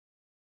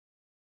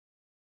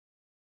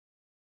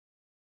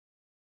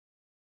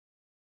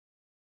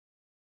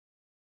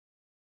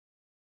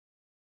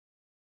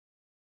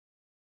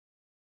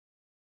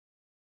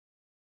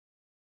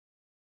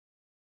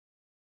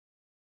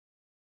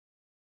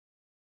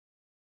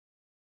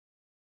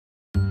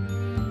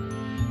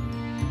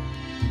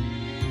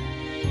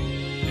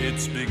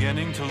It's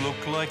beginning to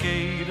look like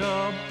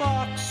Ada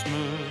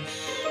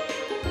Boxmas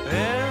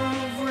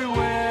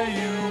everywhere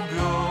you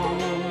go.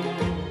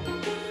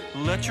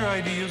 Let your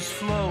ideas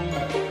flow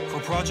for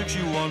projects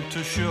you want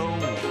to show,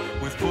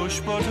 with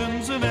push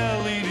buttons and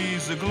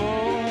LEDs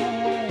aglow.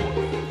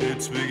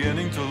 It's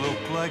beginning to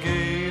look like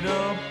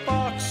Ada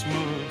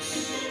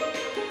Boxmas.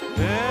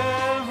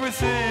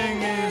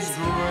 Everything is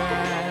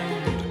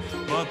grand,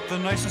 but the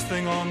nicest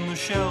thing on the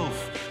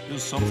shelf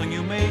is something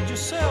you made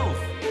yourself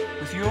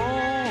with your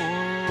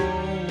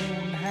own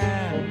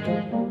hand.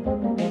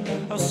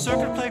 A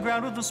circuit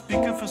playground with a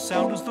speaker for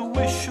sound is the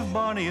wish of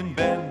Barney and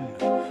Ben.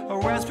 A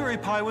Raspberry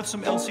Pi with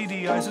some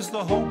LCD eyes is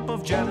the hope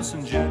of Janice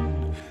and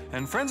Jen.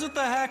 And friends at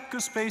the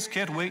Hackerspace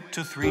can't wait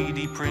to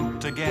 3D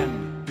print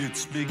again.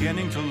 It's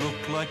beginning to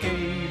look like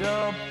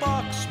Ada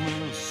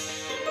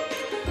Boxmas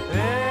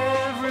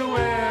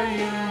everywhere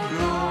you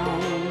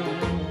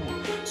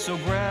go. So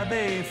grab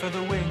a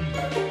feather wing,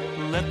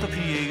 let the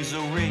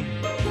piezo ring,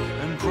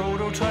 and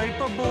prototype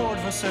a board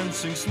for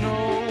sensing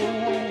snow.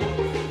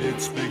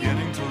 It's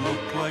beginning to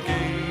look like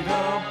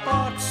Ada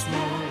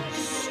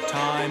Boxmas.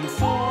 Time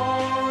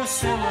for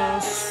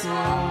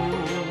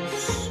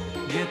oscilloscopes.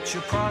 Get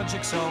your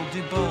projects all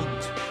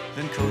debugged,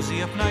 then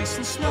cozy up nice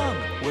and snug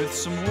with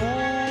some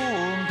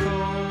warm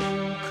cocoa.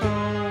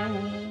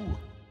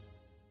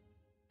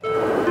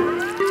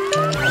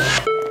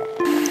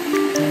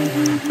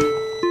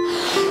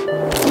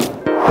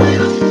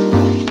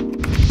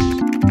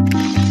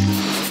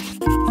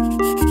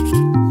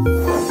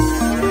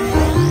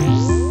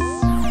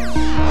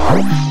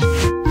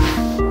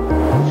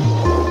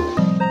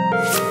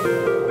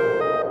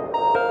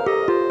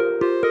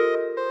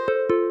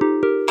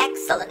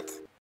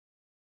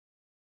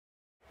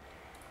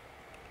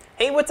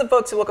 Hey, what's up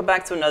folks, and welcome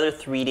back to another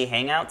 3D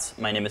Hangouts.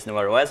 My name is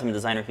Noah Ruiz. I'm a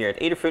designer here at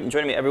Adafruit, and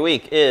joining me every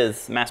week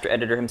is master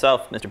editor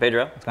himself, Mr.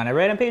 Pedro. What's going on,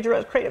 everybody? I'm Pedro,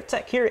 as creative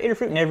tech here at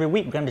Adafruit, and every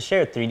week we're going to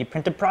share 3D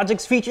printed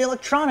projects featuring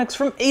electronics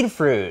from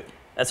Adafruit.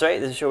 That's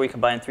right, this is a show where we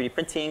combine 3D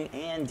printing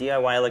and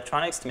DIY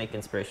electronics to make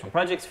inspirational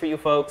projects for you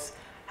folks.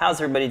 How's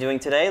everybody doing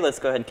today? Let's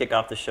go ahead and kick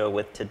off the show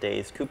with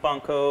today's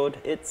coupon code.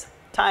 It's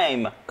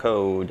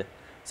TIMECODE.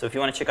 So if you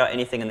want to check out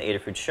anything in the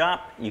Adafruit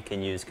shop, you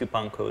can use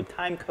coupon code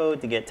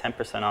TIMECODE to get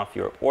 10% off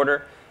your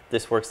order.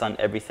 This works on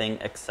everything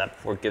except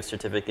for gift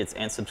certificates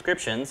and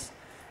subscriptions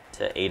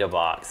to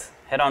AdaBox.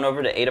 Head on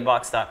over to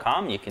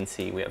adabox.com. You can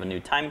see we have a new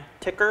time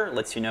ticker. It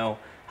lets you know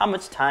how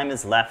much time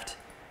is left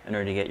in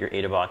order to get your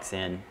AdaBox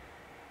in.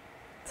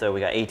 So we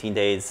got 18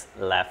 days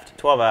left,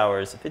 12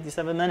 hours,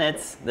 57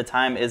 minutes. The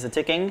time is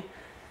a-ticking.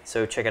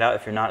 So check it out.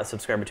 If you're not a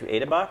subscriber to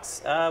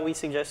AdaBox, we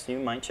suggest you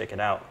might check it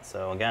out.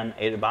 So again,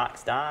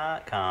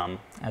 adabox.com.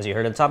 As you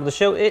heard at the top of the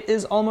show, it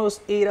is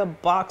almost Ada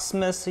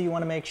Boxmas, so you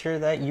want to make sure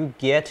that you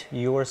get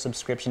your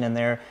subscription in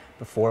there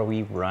before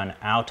we run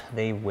out.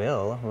 They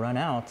will run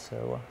out,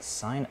 so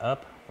sign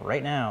up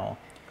right now.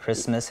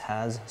 Christmas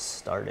has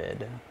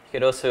started. You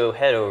could also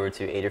head over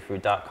to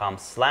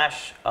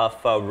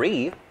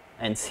adafruit.com/free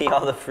and see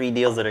all the free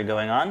deals that are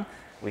going on.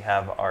 We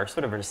have our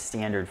sort of our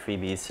standard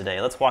freebies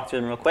today. Let's walk through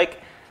them real quick.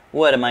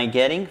 What am I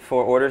getting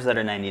for orders that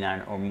are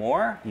 $99 or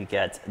more? You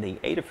get the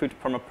Adafruit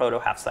PermaProto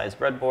half-size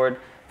breadboard.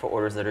 For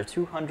orders that are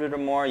 $200 or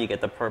more, you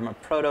get the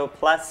PermaProto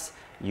Plus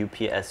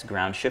UPS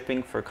ground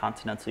shipping for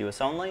continental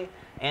US only.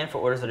 And for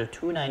orders that are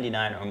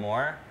 $299 or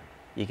more,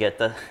 you get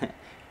the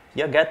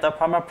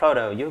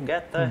PermaProto, you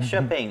get the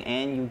shipping,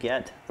 and you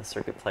get the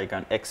Circuit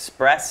Playground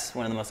Express,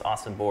 one of the most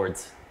awesome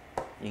boards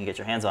you can get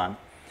your hands on.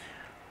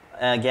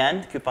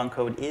 Again, the coupon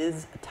code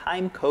is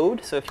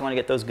TIMECODE, so if you want to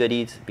get those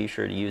goodies, be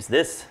sure to use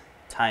this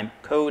time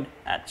code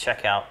at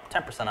checkout.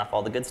 10% off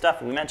all the good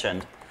stuff we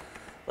mentioned.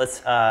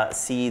 Let's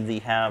see, they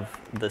have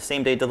the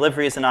same-day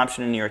delivery as an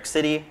option in New York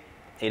City.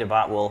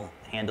 AdaBot will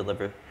hand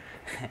deliver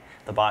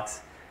the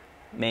box,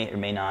 may or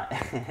may not.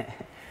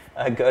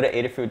 Go to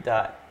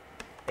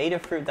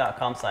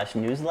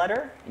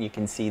adafruit.com/newsletter. You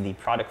can see the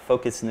product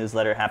focus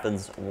newsletter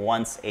happens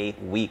once a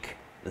week.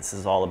 This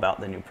is all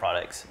about the new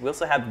products. We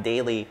also have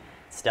daily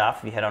stuff.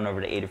 If you head on over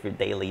to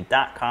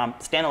adafruitdaily.com,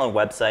 standalone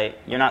website,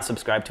 you're not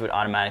subscribed to it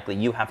automatically.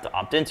 You have to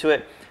opt into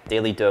it.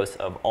 Daily dose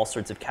of all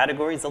sorts of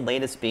categories. The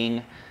latest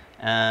being,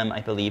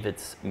 I believe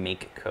it's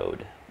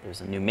MakeCode.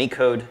 There's a new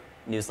MakeCode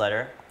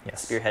newsletter,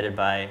 spearheaded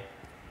by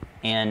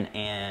Ann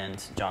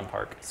and John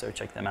Park. So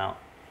check them out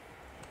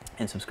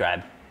and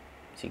subscribe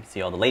so you can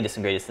see all the latest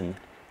and greatest in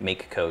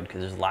MakeCode,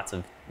 because there's lots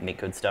of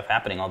MakeCode stuff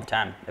happening all the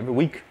time, every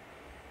week.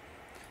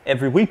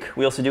 Every week,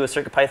 we also do a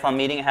CircuitPython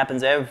meeting. It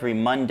happens every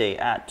Monday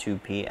at 2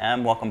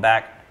 p.m. Welcome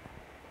back,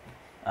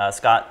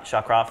 Scott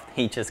Shawcroft.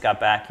 He just got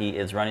back. He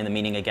is running the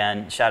meeting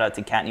again. Shout out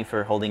to Kattni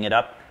for holding it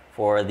up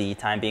for the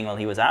time being while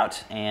he was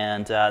out.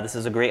 And this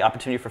is a great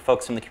opportunity for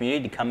folks from the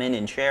community to come in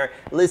and share,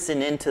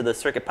 listen into the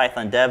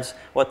CircuitPython devs,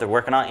 what they're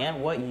working on,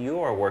 and what you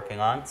are working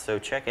on. So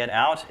check it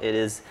out. It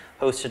is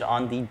hosted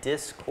on the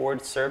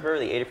Discord server,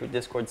 the Adafruit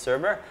Discord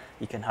server.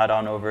 You can head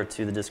on over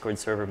to the Discord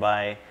server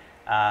by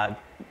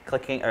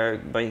clicking or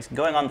by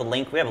going on the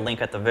link. We have a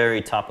link at the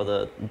very top of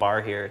the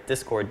bar here,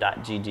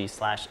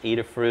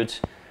 discord.gg/Adafruit.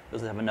 We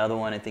also have another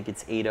one. I think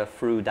it's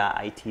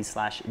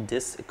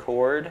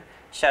adafru.it/discord.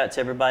 Shout out to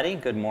everybody.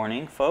 Good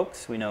morning,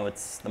 folks. We know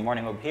it's the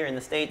morning over here in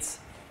the States.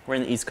 We're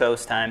in the East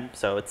Coast time,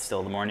 so it's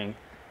still the morning.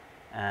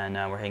 And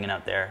we're hanging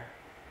out there.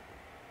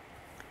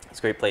 It's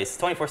a great place.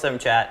 24/7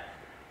 chat,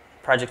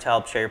 project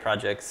help, share your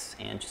projects,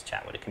 and just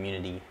chat with the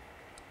community.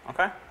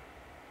 Okay?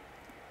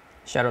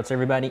 Shout out to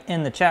everybody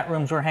in the chat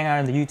rooms. We're hanging out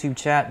in the YouTube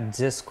chat,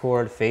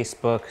 Discord,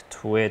 Facebook,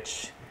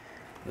 Twitch.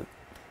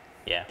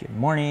 Yeah. Good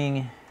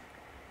morning,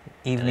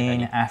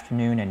 evening,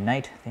 afternoon, and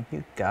night. Thank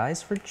you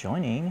guys for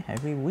joining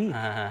every week.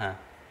 Yeah.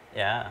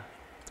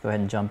 Let's go ahead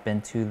and jump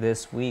into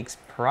this week's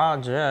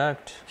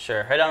project.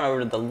 Sure. Head on over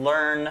to the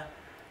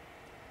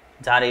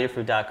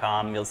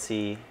learn.adafruit.com. You'll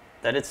see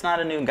that it's not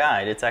a new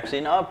guide. It's actually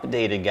an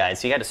updated guide.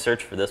 So you got to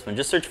search for this one.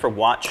 Just search for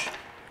watch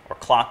or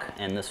clock,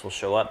 and this will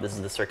show up. This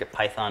is the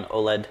CircuitPython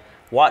OLED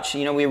watch.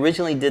 You know, we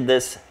originally did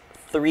this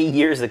 3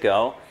 years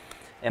ago,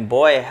 and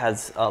boy,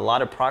 has a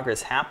lot of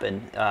progress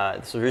happened.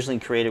 This was originally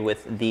created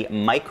with the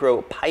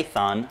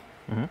MicroPython,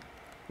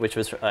 which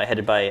was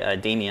headed by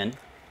Damien,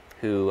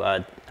 who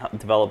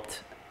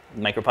developed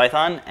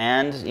MicroPython.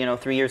 And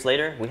 3 years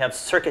later, we have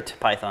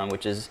CircuitPython,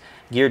 which is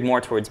geared more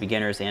towards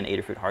beginners and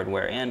Adafruit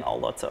hardware and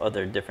lots of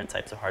other different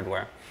types of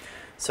hardware.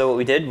 So what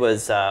we did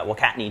was,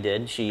 Kattni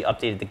did, she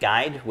updated the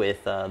guide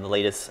with the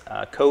latest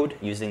code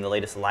using the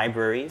latest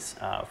libraries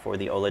for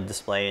the OLED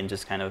display and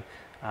just kind of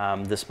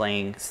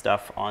displaying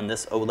stuff on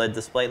this OLED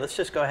display. Let's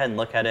just go ahead and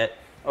look at it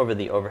over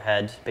the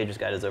overhead. Pager's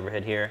Guide is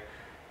overhead here.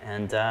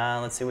 And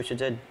let's see what you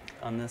did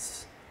on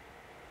this.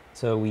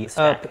 So we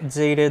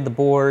updated the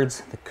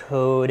boards, the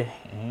code,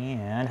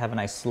 and have a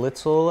nice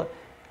little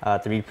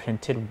 3D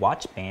printed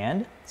watch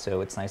band.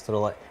 So it's a nice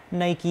little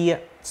Nike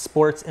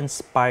sports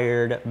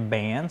inspired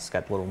band. It's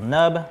got a little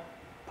nub,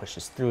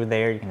 pushes through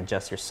there. You can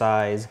adjust your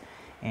size,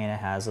 and it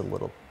has a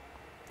little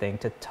thing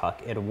to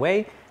tuck it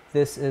away.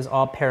 This is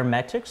all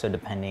parametric, so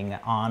depending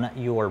on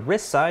your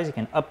wrist size, you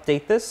can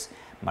update this,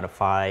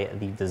 modify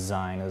the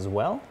design as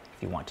well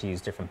if you want to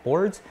use different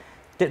boards.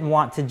 Didn't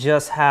want to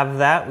just have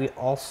that. We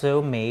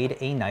also made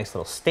a nice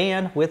little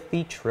stand with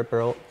the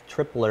feather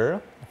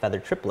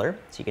tripler,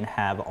 so you can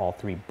have all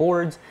 3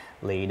 boards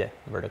laid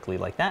vertically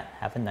like that.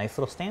 Have a nice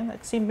little stand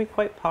that seemed to be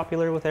quite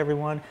popular with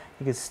everyone.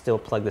 You can still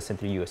plug this in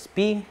through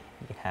USB.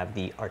 You can have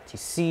the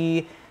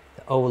RTC,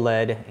 the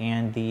OLED,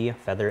 and the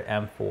Feather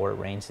M4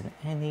 arranged in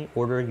any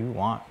order you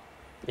want.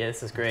 Yeah,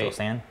 this is great. Still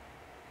stand.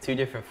 2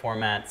 different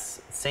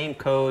formats, same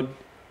code,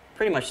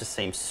 pretty much the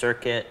same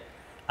circuit.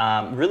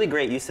 Really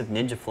great use of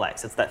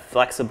NinjaFlex. It's that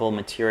flexible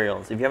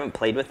materials. If you haven't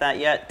played with that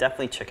yet,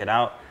 definitely check it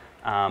out.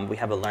 We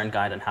have a Learn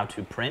guide on how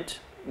to print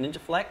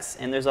NinjaFlex,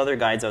 and there's other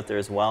guides out there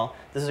as well.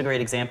 This is a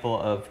great example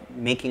of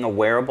making a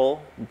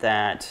wearable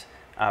that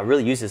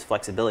really uses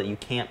flexibility. You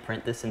can't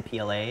print this in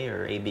PLA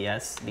or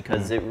ABS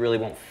because it really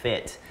won't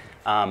fit.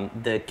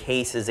 The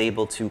case is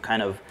able to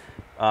kind of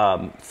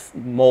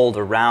mold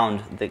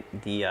around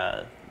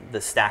the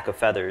stack of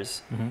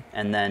feathers,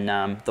 and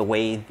then the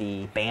way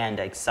the band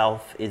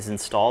itself is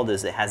installed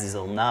is it has these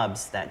little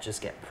nubs that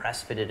just get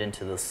press fitted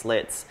into the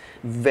slits.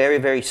 Very,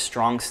 very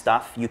strong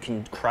stuff. You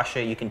can crush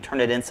it, you can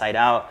turn it inside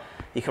out,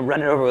 you can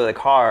run it over with a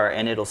car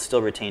and it'll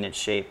still retain its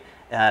shape.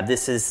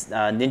 This is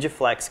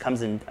NinjaFlex,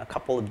 comes in a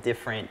couple of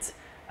different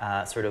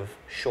sort of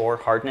shore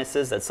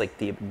hardnesses. That's like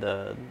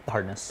the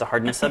hardness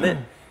of it.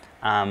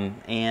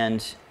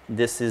 And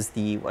this is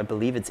I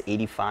believe it's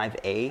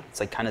 85A. It's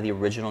like kind of the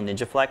original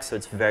NinjaFlex, so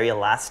it's very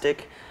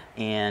elastic.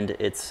 And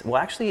it's, well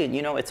actually,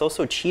 it's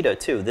also Cheetah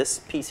too. This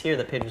piece here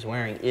that Pedro's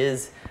wearing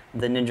is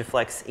the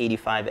NinjaFlex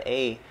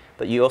 85A,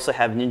 but you also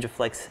have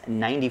NinjaFlex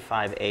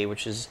 95A,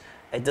 which is,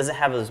 it doesn't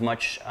have as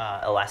much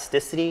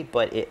elasticity,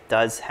 but it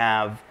does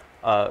have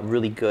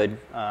really good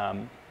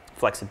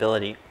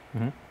flexibility.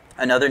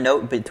 Another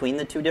note between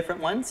the 2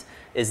 different ones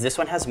is this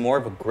one has more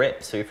of a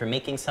grip. So if you're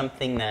making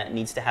something that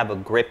needs to have a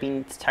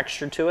gripping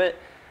texture to it,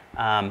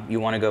 you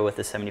want to go with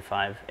the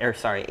 85A.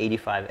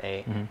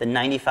 The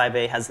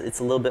 95A it's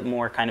a little bit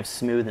more kind of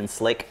smooth and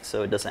slick,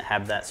 so it doesn't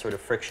have that sort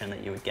of friction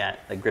that you would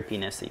get, the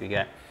grippiness that you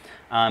get.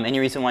 Any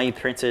reason why you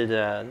printed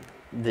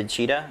the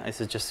Cheetah? Is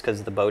it just because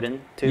of the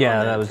Bowden too?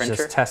 Yeah, I was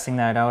just testing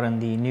that out on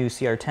the new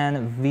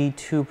CR10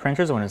 V2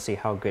 printers. I wanted to see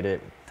how good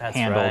it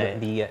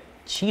handled the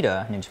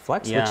Cheetah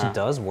NinjaFlex, which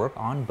does work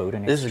on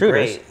Bowden extruders. This is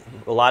great.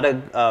 A lot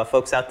of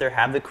folks out there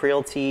have the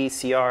Creality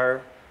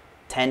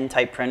CR10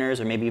 type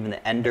printers, or maybe even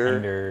the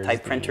Ender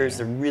type printers.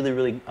 They're really,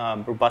 really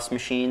robust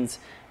machines,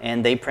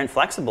 and they print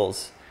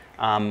flexibles.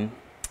 The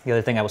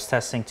other thing I was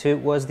testing too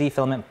was the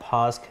filament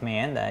pause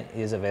command that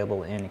is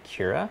available in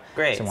Cura.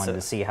 Great. So I wanted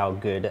to see how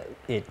good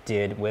it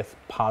did with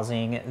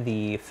pausing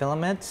the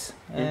filament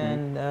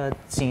and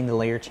seeing the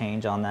layer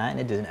change on that, and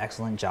it did an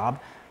excellent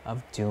job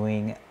of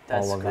doing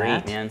all of that.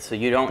 That's great, man. So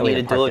you don't need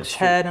a dual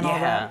extruder.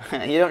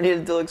 Yeah, you don't need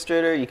a dual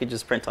extruder. You could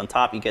just print on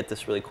top. You get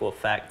this really cool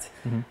effect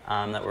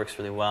that works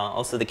really well.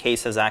 Also, the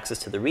case has access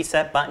to the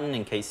reset button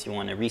in case you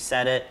want to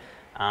reset it.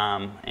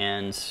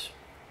 And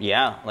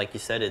yeah, like you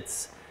said,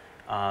 it's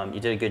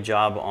you did a good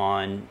job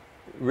on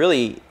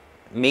really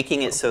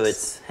making it so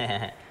it's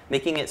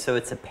making it so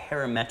it's a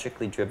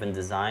parametrically driven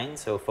design.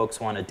 So if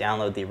folks want to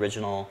download the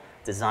original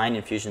design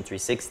in Fusion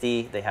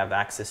 360, they have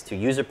access to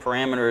user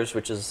parameters,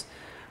 which is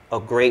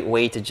a great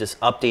way to just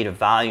update a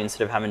value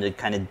instead of having to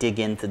kind of dig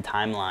into the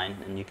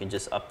timeline. And you can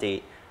just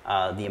update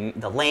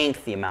the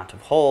length, the amount of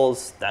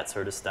holes, that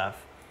sort of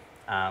stuff.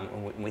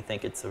 We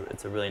think it's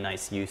a really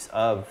nice use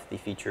of the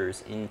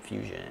features in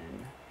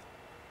Fusion.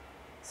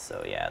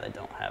 So yeah, they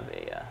don't have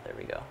a, there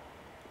we go.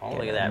 Oh,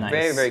 look at that, nice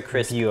very, very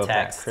crisp view of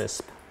text. that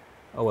crisp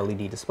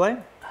OLED display.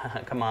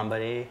 Come on,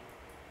 buddy.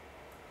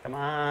 Come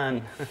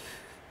on.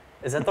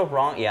 Is that the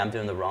wrong, yeah, I'm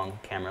doing the wrong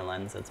camera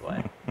lens, that's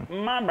why.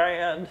 My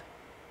bad.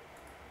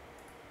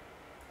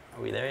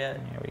 Are we there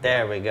yet?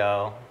 There we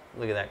go.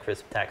 Look at that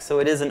crisp text. So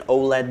it is an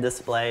OLED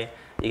display.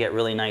 You get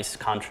really nice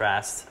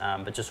contrast,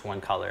 but just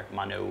one color,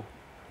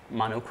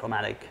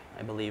 monochromatic,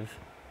 I believe.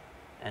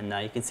 And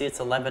you can see it's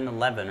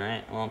 11:11,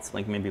 right? Well, it's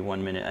like maybe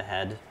 1 minute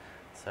ahead,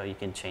 so you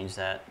can change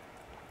that.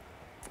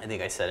 I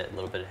think I said it a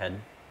little bit ahead.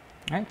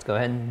 All right, let's go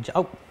ahead and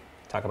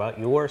talk about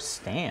your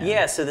stand.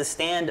 Yeah, so the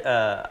stand,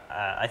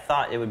 I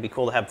thought it would be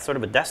cool to have sort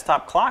of a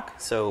desktop clock.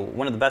 So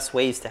one of the best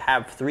ways to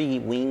have 3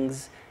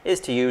 wings is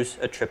to use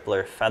a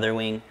tripler feather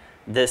wing.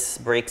 This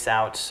breaks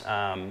out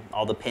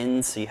all the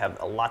pins, so you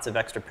have lots of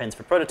extra pins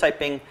for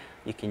prototyping.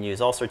 You can use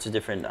all sorts of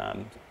different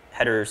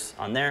headers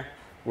on there.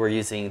 We're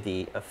using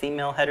the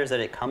female headers that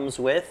it comes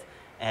with,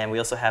 and we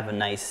also have a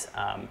nice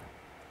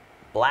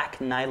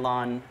black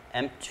nylon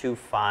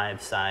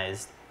M25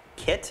 sized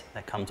kit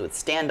that comes with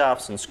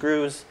standoffs and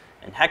screws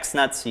and hex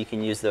nuts, so you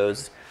can use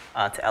those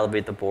to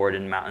elevate the board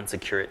and mount and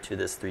secure it to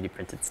this 3D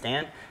printed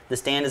stand. The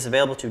stand is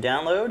available to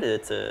download.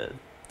 It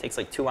takes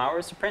like 2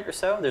 hours to print or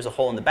so. There's a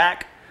hole in the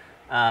back,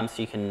 so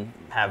you can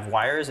have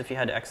wires if you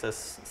had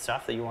excess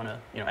stuff that you want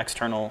to,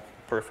 external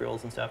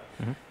peripherals and stuff.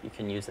 You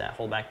can use that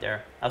hole back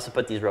there. I also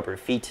put these rubber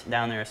feet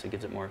down there, so it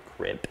gives it more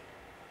grip.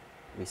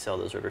 We sell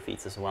those rubber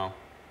feet as well.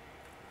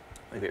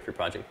 Really great for your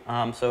project.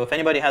 So if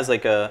anybody has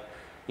like a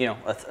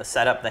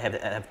setup that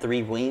have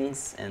 3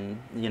 wings, and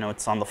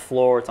it's on the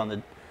floor, it's on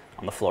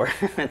the floor,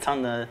 it's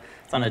on a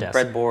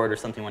breadboard or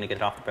something. You want to get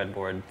it off the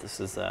breadboard. This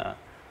is a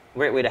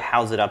great way to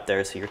house it up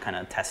there, so you're kind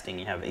of testing.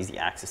 You have easy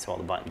access to all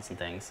the buttons and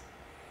things.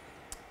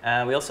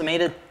 We also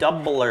made a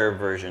doubler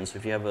version. So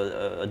if you have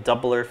a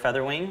doubler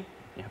feather wing,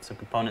 you have some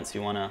components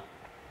you want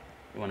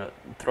to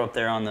throw up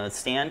there on the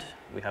stand.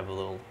 We have a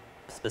little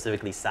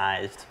specifically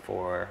sized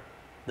for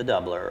the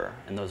doubler,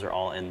 and those are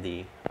all in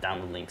the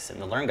download links in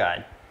the Learn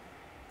Guide.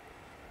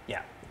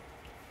 Yeah.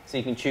 So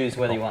you can choose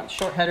whether you want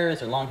short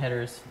headers or long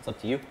headers. It's up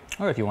to you.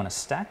 Or if you want to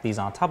stack these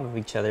on top of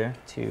each other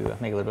to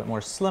make it a little bit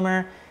more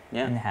slimmer,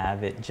 and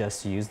have it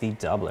just use the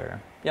doubler.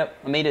 Yep,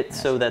 I made it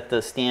so that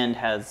the stand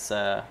has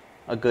a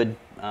good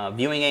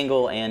viewing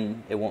angle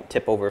and it won't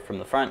tip over from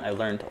the front. I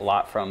learned a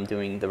lot from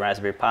doing the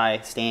Raspberry Pi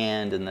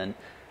stand, and then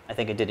I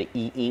think I did an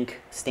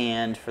e-ink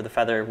stand for the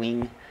feather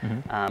wing,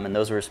 and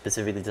those were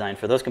specifically designed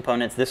for those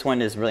components. This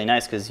one is really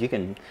nice because you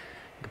can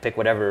pick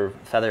whatever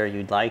feather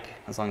you'd like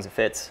as long as it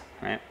fits,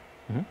 right?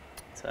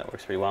 So that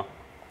works pretty well.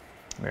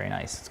 Very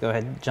nice. Let's go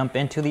ahead and jump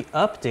into the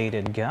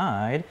updated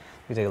guide.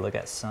 We take a look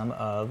at some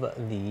of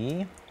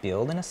the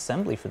build and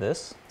assembly for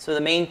this. So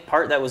the main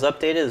part that was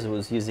updated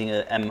was using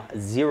a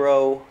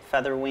M0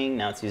 feather wing.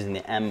 Now it's using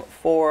the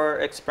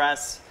M4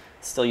 Express.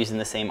 Still using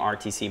the same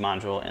RTC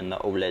module and the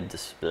OLED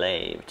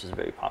display, which is a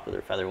very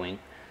popular feather wing.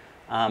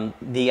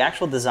 The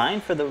actual design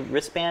for the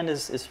wristband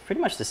is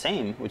pretty much the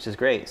same, which is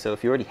great. So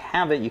if you already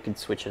have it, you can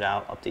switch it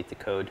out, update the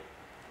code,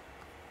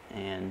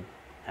 and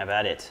have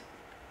at it.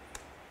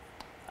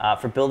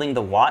 For building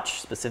the watch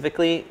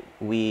specifically,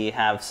 we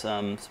have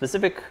some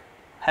specific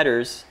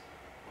headers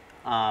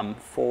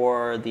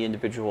for the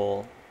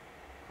individual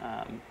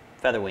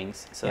feather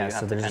wings. So you have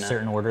so there's a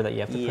certain order that you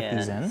have to put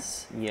these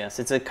in? Yes,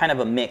 it's a kind of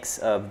a mix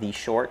of the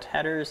short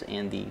headers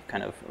and the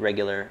kind of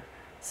regular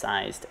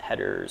sized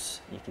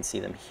headers. You can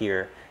see them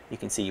here. You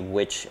can see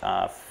which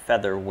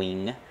feather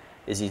wing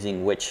is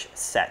using which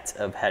set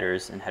of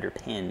headers and header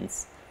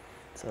pins.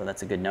 So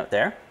that's a good note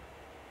there.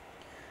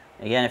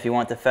 Again, if you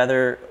want the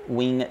feather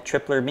wing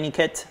tripler mini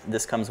kit,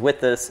 this comes with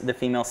the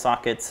female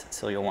sockets,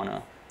 so you'll want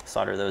to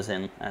solder those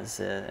in as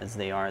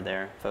they are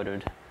there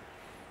photoed.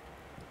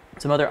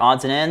 Some other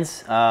odds and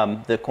ends,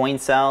 the coin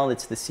cell,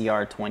 it's the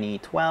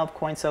CR2012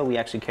 coin cell. We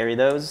actually carry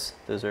those.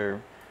 Those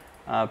are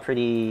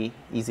pretty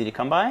easy to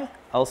come by.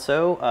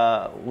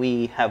 Also,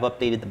 we have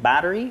updated the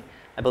battery.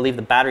 I believe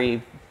the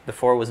battery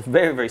before was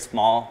very, very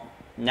small.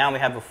 Now we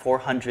have a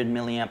 400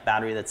 milliamp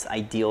battery that's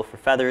ideal for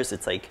feathers.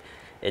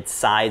 It's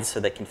sized so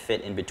that it can fit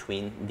in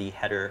between the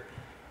header,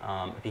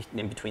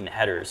 in between the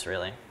headers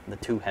really, the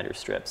 2 header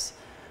strips.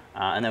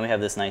 And then we have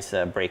this nice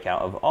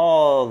breakout of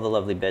all the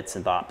lovely bits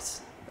and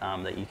bops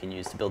that you can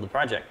use to build the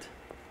project.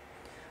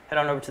 Head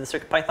on over to the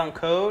CircuitPython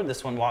code.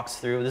 This one walks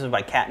through, this is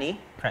by Kattni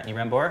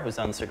Rembor, who's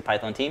on the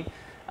CircuitPython team.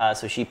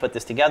 So she put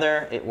this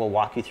together. It will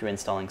walk you through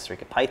installing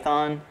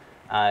CircuitPython.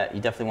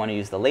 You definitely want to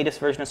use the latest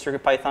version of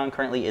CircuitPython.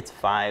 Currently it's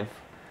 5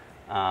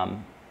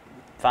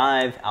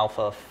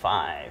 Alpha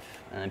 5,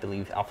 and I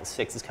believe Alpha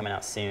 6 is coming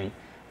out soon.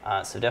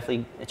 So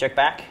definitely check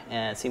back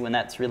and see when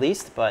that's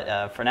released.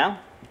 But for now,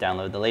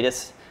 download the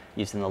latest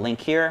using the link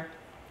here.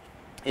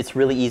 It's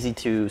really easy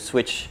to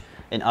switch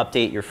and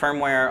update your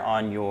firmware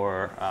on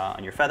your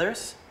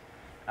Feathers.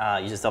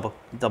 You just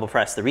double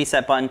press the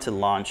reset button to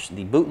launch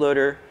the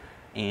bootloader,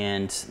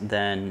 and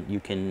then you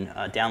can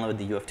download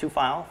the UF2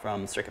 file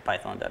from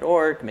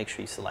circuitpython.org. Make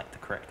sure you select the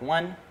correct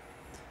one,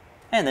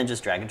 and then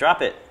just drag and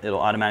drop it. It'll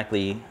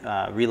automatically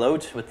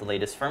reload with the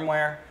latest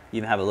firmware. You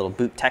even have a little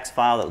boot text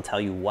file that will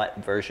tell you what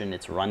version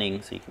it's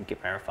running, so you can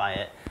verify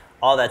it.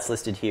 All that's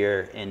listed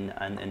here in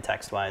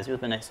text-wise.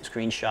 Here's a nice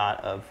screenshot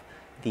of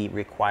the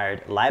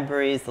required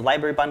libraries. The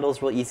library bundle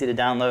is real easy to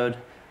download.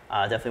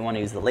 Definitely want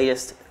to use the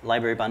latest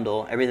library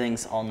bundle.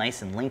 Everything's all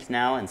nice and linked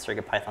now in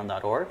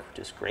circuitpython.org, which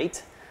is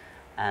great.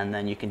 And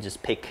then you can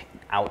just pick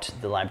out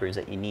the libraries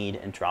that you need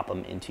and drop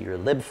them into your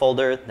lib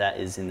folder that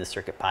is in the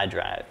CircuitPy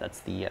drive.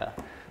 That's the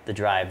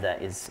drive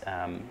that is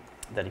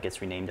that it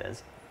gets renamed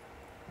as.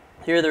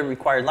 Here are the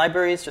required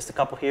libraries, just a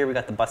couple here. We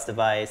got the bus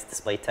device,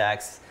 display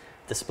text,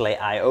 display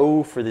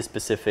I/O for the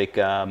specific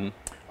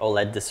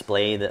OLED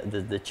display.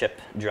 The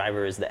chip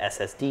driver is the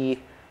SSD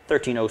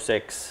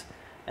 1306,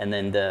 and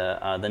then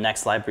the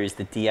next library is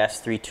the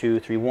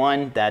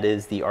DS3231. That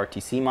is the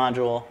RTC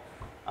module,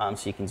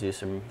 so you can do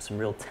some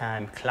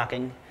real-time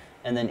clocking,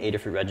 and then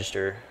Adafruit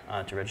register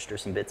to register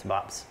some bits and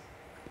bops.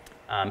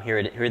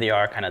 Here they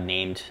are, kind of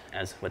named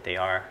as what they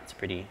are. It's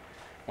pretty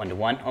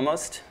one-to-one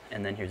almost.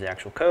 And then here's the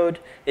actual code.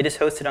 It is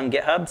hosted on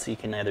GitHub, so you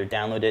can either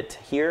download it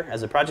here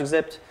as a project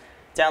zip,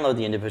 download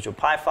the individual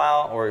Pi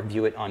file, or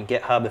view it on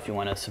GitHub if you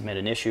want to submit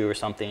an issue or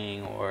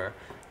something, or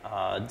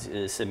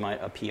submit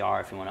a PR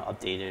if you want to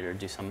update it or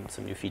do some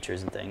new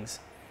features and things.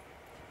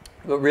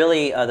 But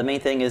really, the main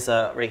thing is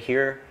right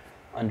here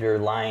under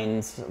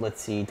lines,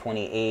 let's see,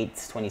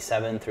 28,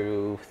 27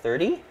 through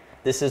 30.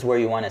 This is where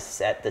you want to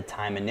set the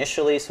time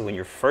initially. So when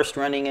you're first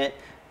running it,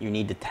 you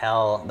need to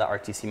tell the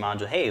RTC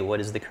module, hey, what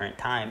is the current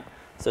time?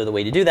 So the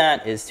way to do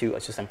that is to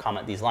just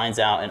uncomment these lines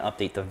out and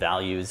update the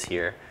values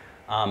here.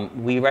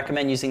 We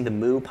recommend using the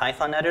Mu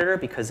Python editor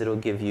because it'll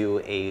give you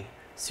a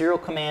serial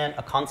command,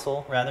 a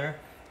console rather,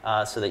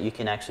 so that you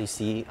can actually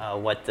see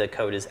what the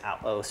code is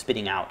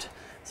spitting out.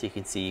 So you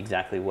can see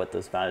exactly what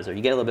those values are.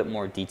 You get a little bit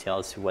more detail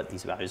as to what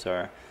these values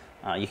are.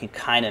 You can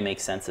kind of make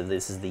sense of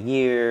this is the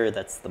year,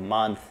 that's the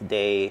month,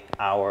 day,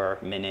 hour,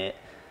 minute,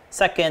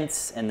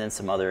 seconds, and then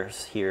some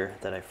others here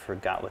that I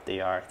forgot what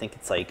they are. I think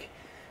it's like,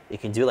 it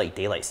can do like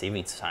daylight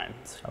savings time.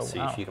 Oh, so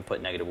wow. you can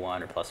put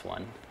 -1 or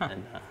 +1,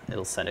 and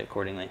it'll set it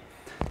accordingly.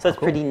 So that's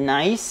pretty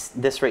nice.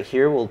 This right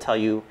here will tell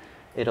you,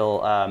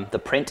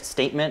 the print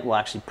statement will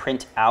actually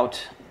print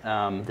out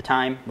the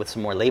time with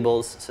some more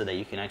labels so that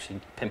you can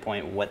actually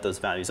pinpoint what those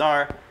values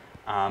are.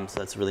 So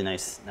that's a really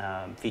nice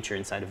feature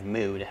inside of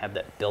Mu to have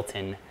that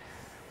built-in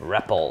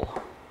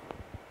REPL.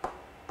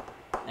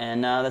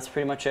 And that's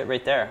pretty much it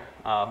right there.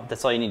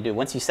 That's all you need to do.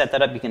 Once you set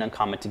that up, you can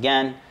uncomment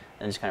again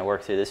and just kind of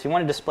work through this. If you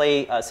want to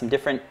display some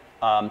different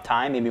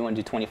time, maybe you want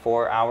to do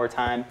 24-hour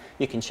time,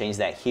 you can change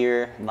that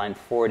here, line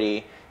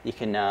 40. You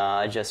can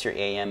adjust your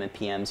AM and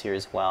PMs here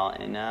as well.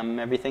 And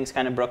everything's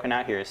kind of broken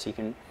out here, so you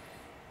can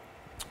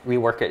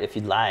rework it if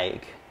you'd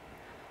like.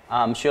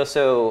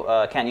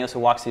 Kattni also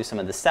walks through some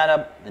of the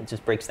setup. It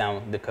just breaks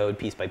down the code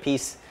piece by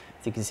piece.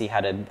 So you can see how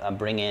to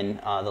bring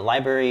in the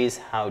libraries,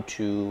 how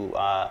to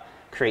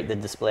create the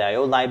display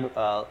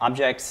I/O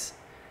objects,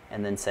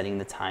 and then setting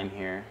the time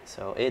here.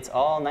 So it's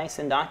all nice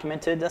and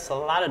documented. That's a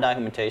lot of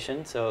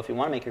documentation. So if you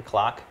want to make your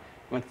clock,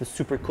 make the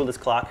super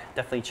coolest clock,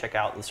 definitely check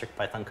out the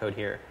CircuitPython code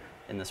here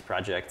in this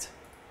project.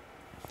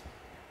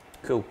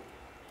 Cool.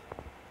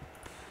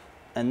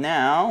 And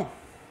now,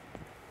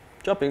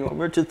 jumping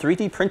over to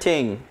 3D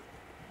printing.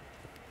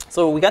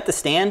 So we got the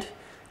stand.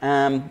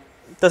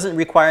 Doesn't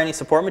require any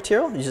support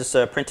material. You just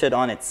print it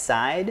on its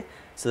side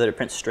so that it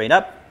prints straight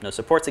up. No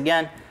supports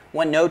again.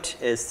 One note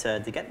is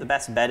to get the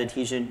best bed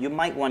adhesion, you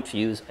might want to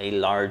use a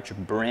large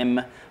brim.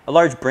 A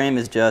large brim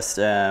is just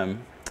a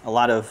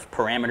lot of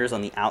parameters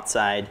on the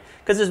outside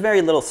because there's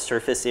very little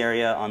surface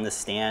area on this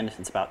stand.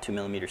 It's about 2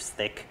 millimeters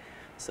thick.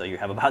 So you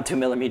have about 2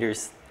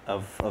 millimeters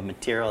of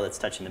material that's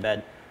touching the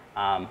bed.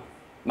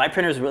 My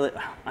printer's really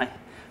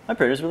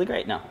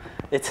great. No,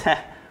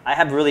 I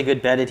have really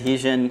good bed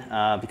adhesion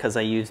because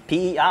I use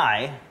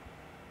PEI,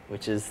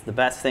 which is the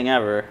best thing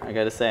ever. I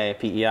got to say,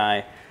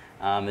 PEI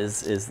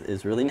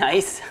is really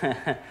nice.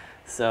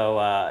 So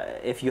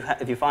if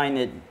you find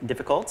it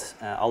difficult,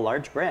 a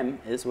large brim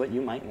is what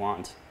you might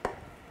want.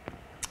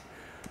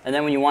 And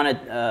then when you want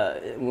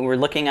to, when we're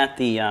looking at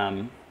the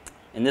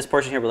in this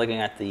portion here, we're looking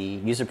at the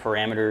user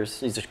parameters.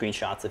 These are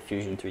screenshots of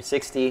Fusion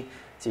 360.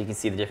 So you can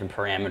see the different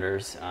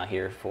parameters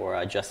here for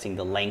adjusting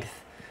the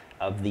length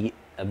of the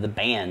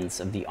bands,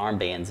 of the arm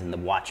bands in the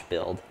watch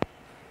build.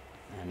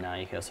 And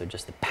you can also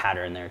adjust the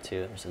pattern there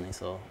too. There's a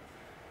nice little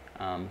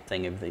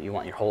thing of that you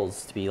want your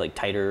holes to be like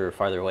tighter or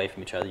farther away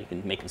from each other. You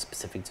can make them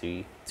specific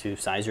to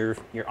size your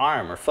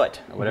arm or foot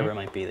or whatever it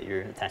might be that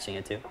you're attaching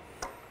it to.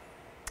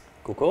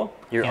 Cool, cool.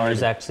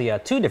 There's actually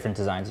 2 different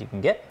designs you can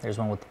get. There's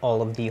one with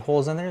all of the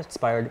holes in there,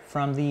 inspired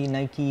from the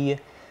Nike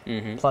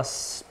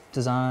plus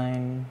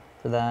design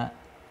for that,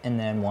 and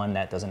then one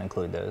that doesn't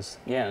include those.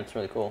 Yeah, it's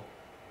really cool.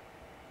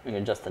 You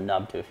can adjust the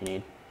nub too if you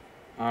need.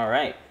 All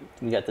right,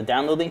 we got the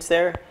download links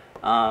there.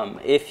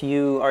 If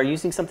you are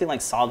using something like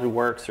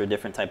SolidWorks or a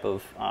different type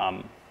of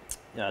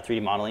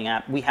 3D modeling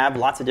app, we have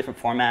lots of different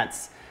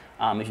formats.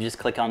 If you just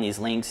click on these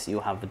links,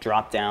 you'll have the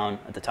drop down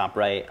at the top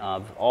right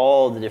of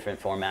all the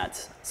different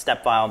formats.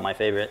 Step file, my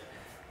favorite,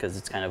 because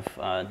it's kind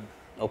of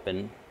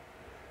open.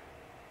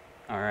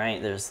 All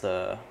right, there's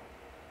the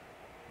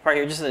part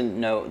here. Just a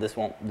note, this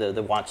won't,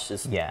 the watch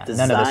is Yeah,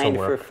 none of this designed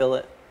will for work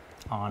fillet.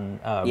 on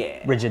Yeah.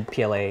 rigid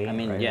PLA. I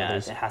mean, right? yeah,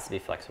 There's- it has to be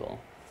flexible,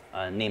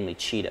 namely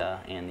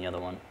Cheetah and the other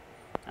one.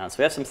 So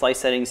we have some slice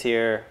settings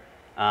here.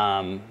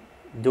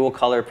 Dual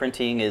color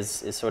printing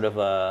is sort of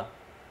a,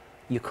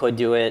 you could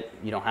do it,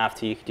 you don't have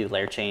to, you could do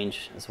layer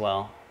change as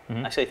well.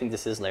 Actually, I think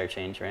this is layer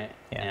change, right?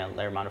 Yeah.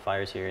 Layer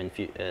modifiers here in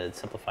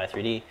Simplify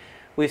 3D.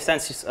 We've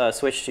since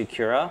switched to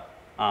Cura,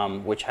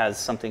 which has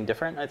something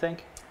different, I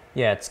think.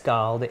 Yeah, it's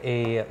called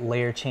a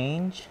layer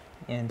change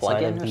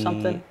inside Plugin of or the.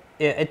 something?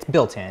 It's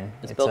built in.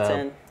 It's built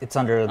in? It's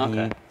under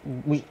Okay.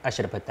 the. I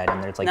should have put that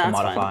in there. It's like No, the it's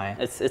modify.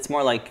 fine. It's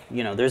more like,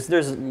 you know,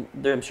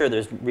 I'm sure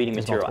there's reading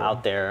material multiple.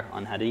 out there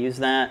on how to use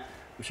that.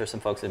 I'm sure some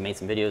folks have made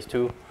some videos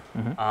too.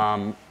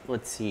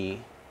 Let's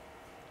see.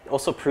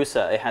 Also,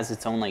 Prusa, it has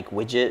its own like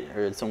widget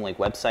or its own like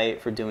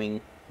website for doing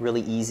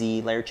really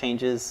easy layer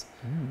changes.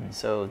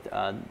 So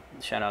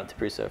shout out to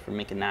Prusa for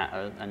making that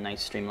a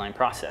nice streamlined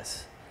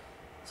process.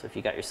 So if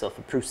you got yourself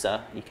a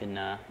Prusa,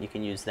 you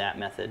can use that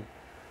method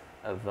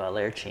of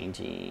layer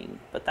changing.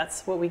 But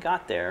that's what we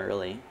got there,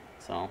 really.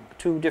 So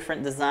 2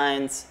 different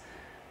designs.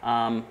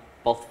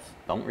 Both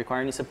don't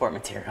require any support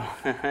material.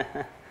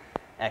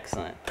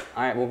 Excellent.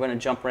 All right, we're going to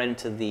jump right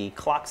into the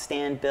clock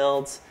stand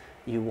builds.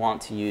 You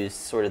want to use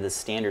sort of the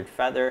standard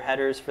feather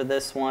headers for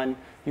this one.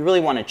 You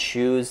really want to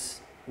choose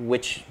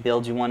which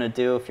build you want to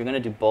do. If you're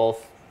going to do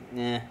both,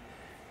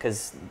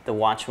 because the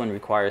watch one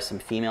requires some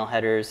female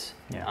headers.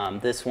 Yeah.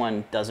 This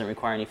one doesn't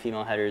require any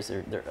female headers.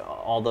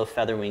 All the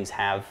feather wings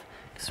have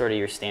sort of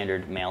your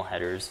standard male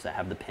headers that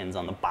have the pins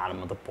on the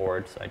bottom of the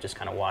board. So I just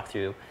kind of walk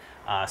through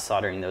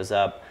soldering those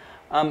up.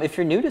 If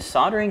you're new to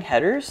soldering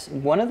headers,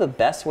 one of the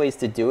best ways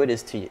to do it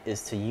is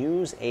to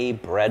use a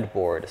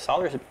breadboard.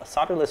 A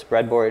solderless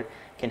breadboard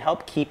can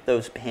help keep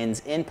those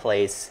pins in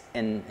place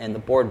and the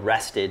board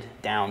rested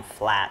down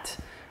flat.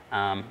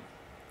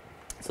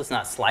 So it's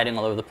not sliding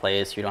all over the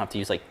place. You don't have to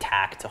use like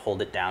tack to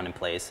hold it down in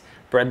place.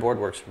 Breadboard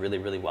works really,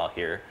 really well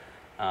here.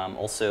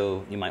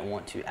 Also, you might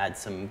want to add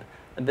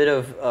a bit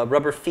of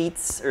rubber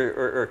feet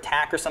or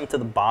tack or something to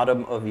the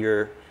bottom of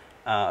your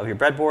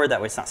breadboard. That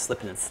way it's not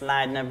slipping and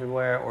sliding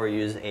everywhere. Or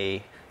use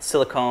a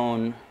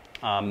silicone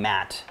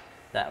mat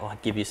that will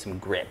give you some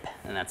grip.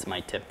 And that's my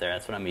tip there.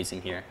 That's what I'm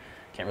using here.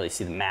 Can't really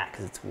see the mat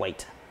because it's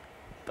white.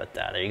 But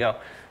there you go.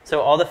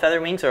 So all the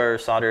feather wings are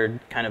soldered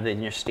kind of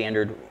in your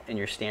standard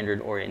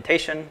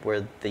orientation,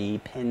 where the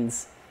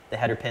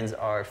header pins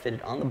are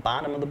fitted on the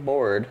bottom of the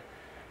board.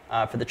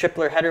 For the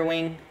tripler header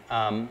wing,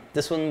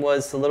 this one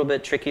was a little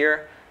bit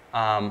trickier.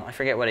 I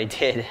forget what I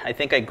did. I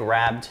think I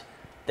grabbed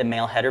the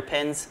male header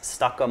pins,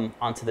 stuck them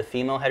onto the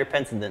female header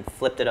pins, and then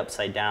flipped it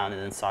upside down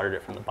and then soldered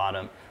it from the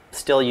bottom.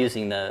 Still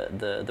using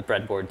the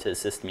breadboard to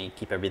assist me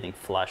keep everything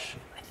flush.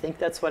 I think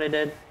that's what I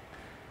did.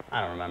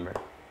 I don't remember.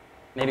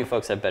 Maybe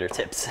folks have better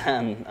tips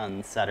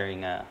on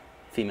soldering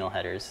female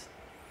headers.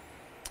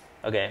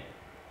 Okay.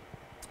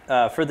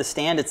 For the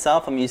stand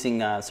itself, I'm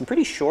using some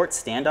pretty short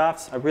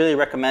standoffs. I really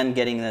recommend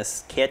getting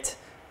this kit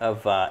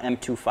of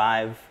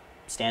M25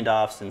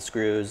 standoffs and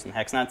screws and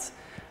hex nuts.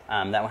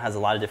 That one has a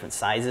lot of different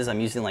sizes. I'm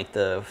using like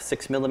the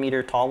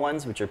 6mm tall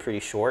ones, which are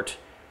pretty short,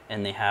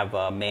 and they have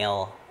a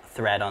male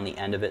thread on the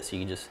end of it, so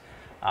you can just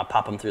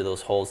pop them through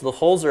those holes. The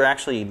holes are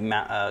actually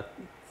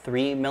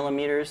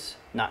 3mm,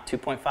 not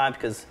 2.5,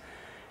 because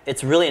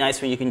it's really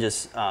nice when you can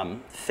just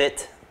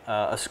fit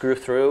a screw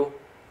through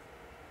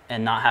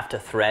and not have to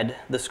thread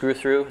the screw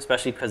through,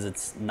 especially because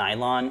it's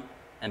nylon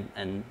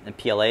and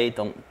PLA. You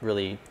don't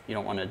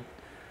want to,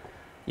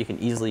 you can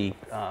easily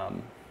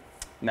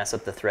mess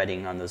up the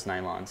threading on those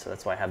nylons. So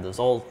that's why I have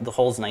the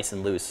holes nice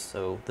and loose.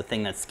 So the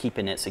thing that's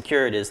keeping it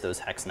secured is those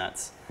hex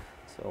nuts.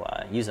 So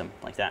use them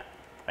like that.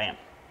 Bam.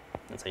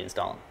 That's how you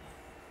install them.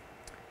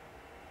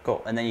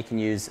 Cool. And then you can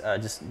use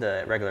just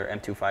the regular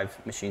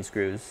M25 machine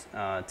screws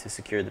to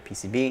secure the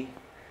PCB.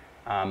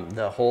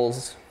 The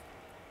holes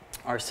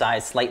are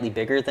sized slightly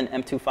bigger than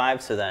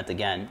M25, so that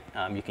again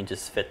you can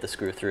just fit the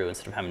screw through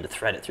instead of having to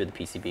thread it through the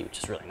PCB, which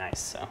is really nice.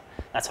 So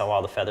that's how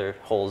all the feather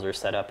holes are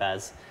set up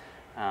as.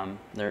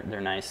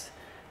 They're nice.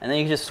 And then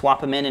you can just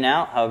swap them in and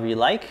out however you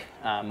like,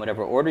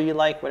 whatever order you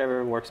like,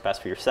 whatever works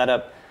best for your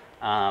setup.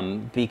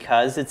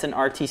 Because it's an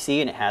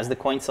RTC and it has the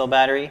coin cell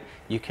battery,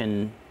 you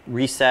can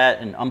reset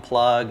and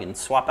unplug and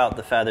swap out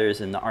the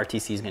feathers, and the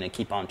RTC is going to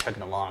keep on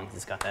chugging along.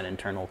 It's got that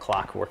internal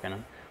clock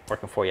working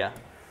for you.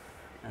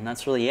 And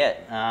that's really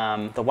it.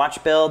 The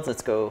watch builds,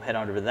 let's go head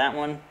on over to that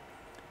one.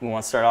 We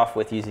want to start off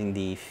with using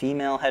the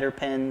female header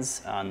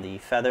pins on the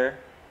feather.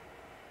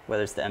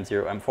 Whether it's the M0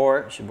 or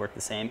M4, it should work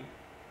the same.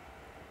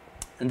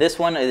 And this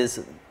one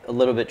is a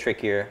little bit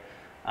trickier.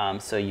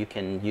 So you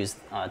can use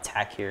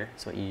tack here,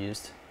 is what you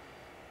used.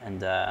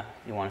 And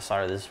you want to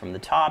solder this from the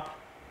top.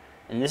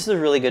 And this is a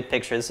really good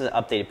picture. This is an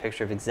updated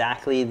picture of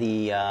exactly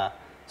the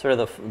sort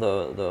of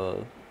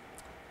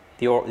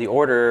the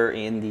order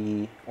and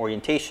the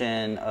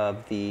orientation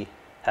of the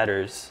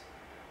headers.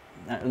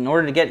 In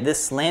order to get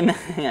this slim,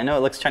 I know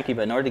it looks chunky,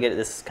 but in order to get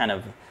this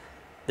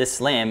this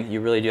slim,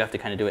 you really do have to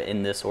kind of do it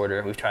in this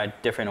order. We've tried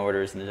different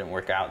orders and it didn't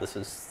work out. This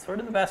is sort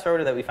of the best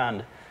order that we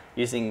found,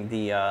 using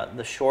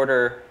the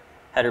shorter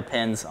header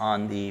pins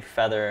on the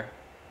Feather.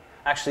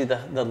 Actually,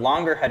 the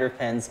longer header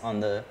pins on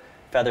the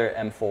Feather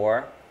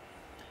M4,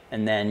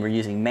 and then we're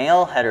using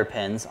male header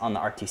pins on the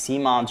RTC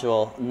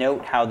module.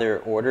 Note how they're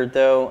ordered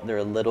though; they're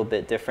a little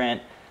bit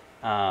different.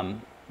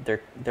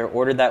 They're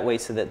ordered that way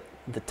so that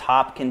the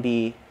top can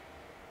be,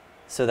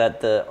 so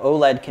that the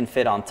OLED can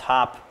fit on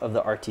top of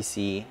the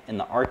RTC, and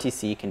the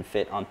RTC can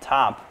fit on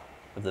top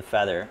of the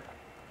Feather.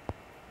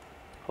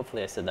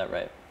 Hopefully, I said that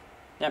right.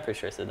 Yeah, I'm pretty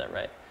sure I said that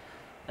right.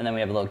 And then we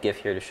have a little GIF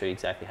here to show you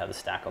exactly how to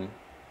stack them.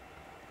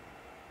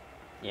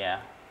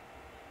 Yeah.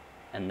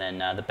 And then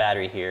the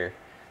battery here,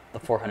 the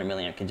 400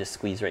 milliamp can just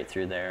squeeze right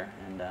through there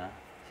and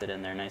fit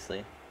in there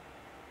nicely.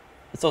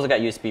 It's also got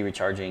USB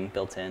recharging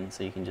built in,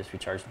 so you can just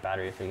recharge the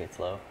battery if it gets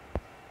low.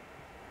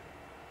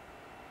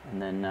 And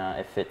then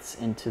it fits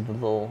into the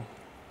little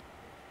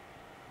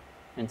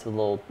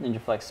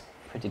NinjaFlex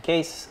printed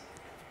case.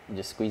 You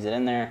just squeeze it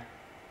in there.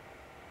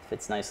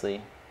 Fits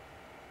nicely,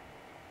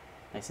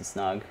 nice and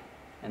snug.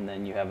 And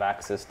then you have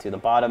access to the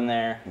bottom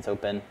there. It's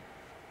open,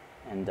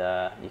 and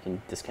you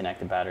can disconnect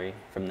the battery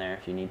from there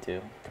if you need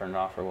to, turn it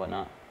off or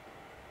whatnot.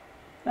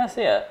 That's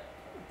it.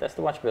 That's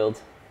the watch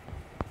build.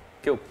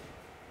 Cool.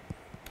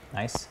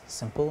 Nice,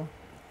 simple,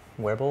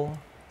 wearable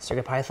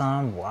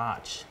CircuitPython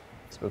watch.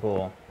 Super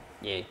cool.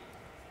 Yay.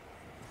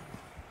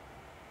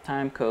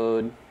 Time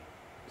code.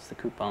 It's the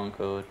coupon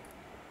code.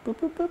 Boop,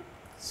 boop, boop.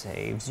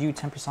 Saves you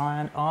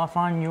 10% off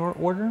on your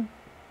order.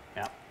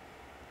 Yeah.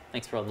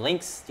 Thanks for all the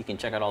links. You can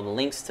check out all the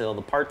links to all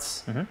the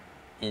parts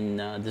in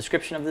the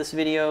description of this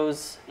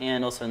videos,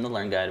 and also in the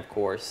Learn Guide, of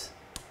course.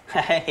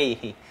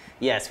 Hey,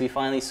 yes, we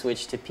finally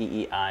switched to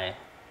PEI.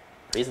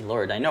 Praise the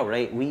Lord. I know,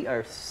 right? We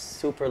are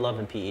super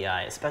loving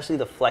PEI, especially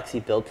the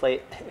Flexi build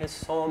plate. It's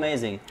so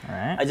amazing. All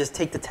right. I just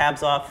take the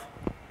tabs off,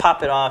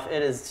 pop it off.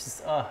 It is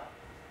just,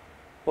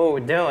 what we're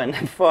doing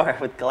before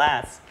with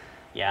glass.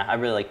 Yeah, I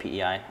really like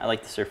PEI. I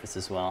like the surface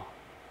as well.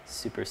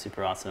 Super,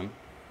 super awesome.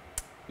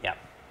 Yep.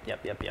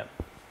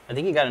 I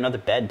think you got another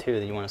bed too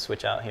that you want to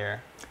switch out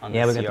here on the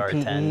CR10. Yeah,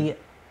 we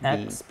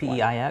got the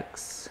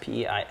PEIX.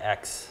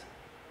 PEIX.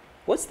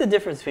 What's the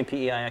difference between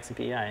PEIX and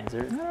PEI? Is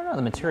there? I don't know,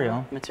 the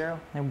material. Material?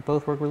 They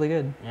both work really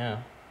good. Yeah.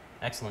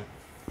 Excellent.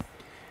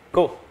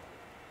 Cool.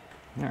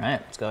 All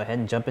right, let's go ahead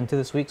and jump into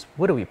this week's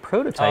What Are We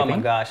Prototyping? Oh my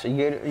gosh, are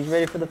you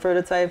ready for the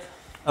prototype?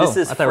 Oh, This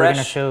is I thought we were going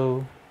to fresh.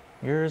 show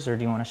yours, or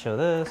do you want to show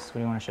this? What do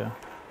you want to show?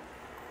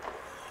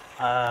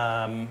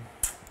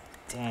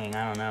 Dang,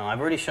 I don't know. I've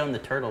already shown the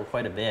turtle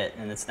quite a bit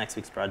in this next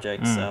week's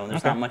project, so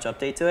there's okay. not much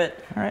update to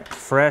it. All right,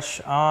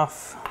 fresh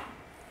off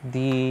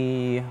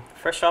the...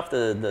 Fresh off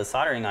the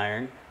soldering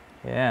iron.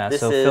 Yeah, This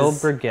so Phil is-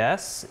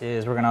 Burgess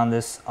is working on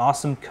this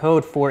awesome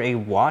code for a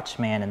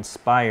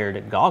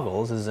Watchman-inspired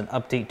goggles. This is an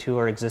update to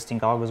our existing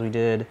goggles we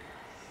did.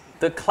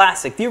 The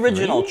classic, the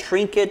original 3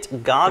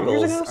 Trinket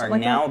goggles ago, something are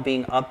like now that?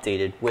 being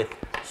updated with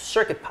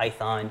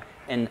CircuitPython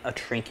and a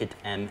Trinket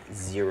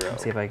M0.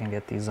 Let's see if I can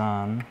get these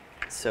on.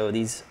 So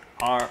these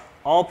are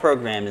all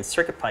programmed in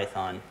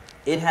CircuitPython.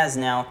 It has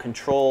now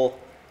control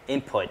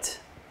input.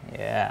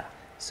 Yeah,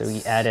 so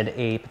we added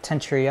a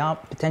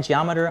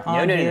potentiometer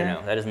on here.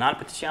 No. That is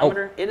not a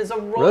potentiometer. It is a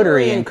Rotary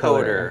rotary encoder.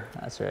 encoder.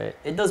 That's right.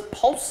 It does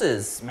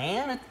pulses,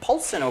 man. It's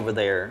pulsing over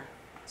there.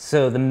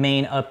 So the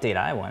main update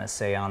I want to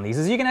say on these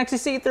is you can actually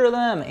see through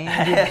them, and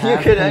you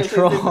have could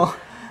actually control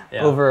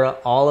Yeah. over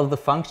all of the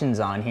functions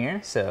on here.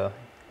 So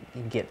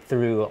you get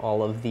through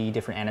all of the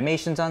different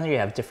animations on there. You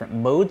have different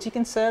modes you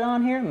can set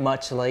on here,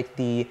 much like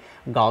the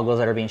goggles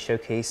that are being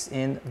showcased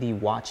in the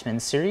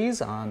Watchmen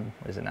series on,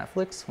 what is it,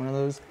 Netflix? One of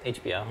those?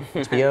 HBO.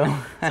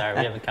 HBO? Sorry,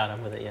 we haven't caught up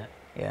with it yet.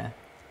 Yeah.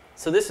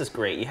 So this is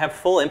great. You have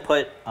full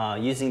input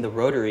using the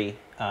rotary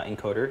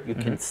encoder. You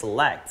can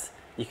select,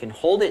 you can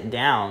hold it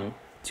down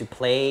to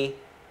play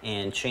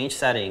and change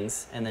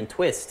settings, and then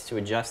twist to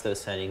adjust those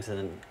settings, and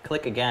then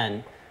click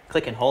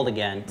and hold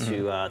again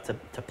to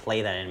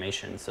play that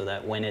animation, so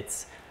that when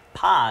it's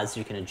paused,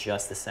 you can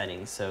adjust the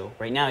settings. So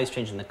right now he's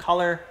changing the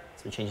color,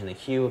 so changing the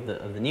hue of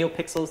the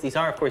NeoPixels. These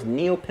are, of course,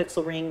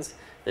 NeoPixel rings,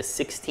 the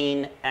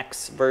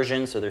 16X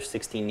version, so there's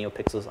 16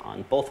 NeoPixels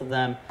on both of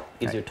them.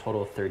 Gives you a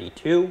total of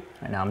 32.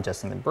 Right now I'm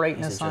adjusting the He's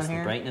brightness on adjusting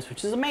here. the brightness,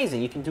 which is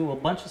amazing. You can do a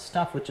bunch of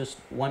stuff with just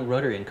one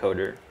rotary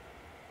encoder.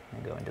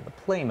 And go into the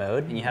play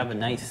mode. And you have a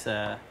nice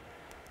a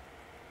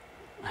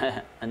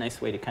nice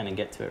way to kind of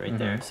get to it right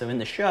there. So in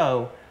the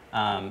show,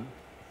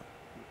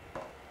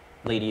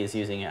 lady is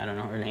using it. I don't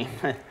know her name.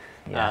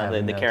 Yeah, I have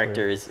the no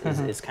character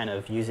clue. is kind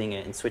of using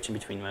it and switching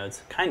between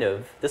modes. Kind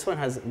of. This one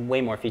has way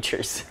more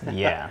features.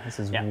 Yeah, this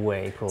is Yeah.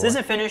 way cool. So this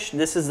isn't finished.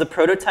 This is the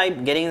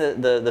prototype, getting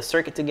the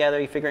circuit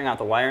together, figuring out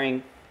the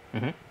wiring.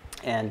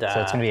 And So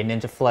it's going to be a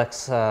Ninja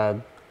Flex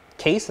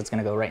case that's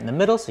going to go right in the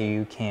middle, so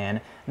you can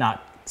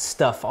not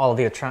stuff all of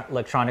the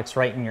electronics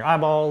right in your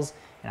eyeballs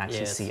and actually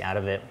Yes. see out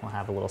of it. We'll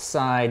have a little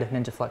side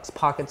Ninja Flex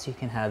pocket, so you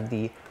can have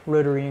the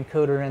rotary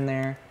encoder in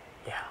there.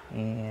 yeah.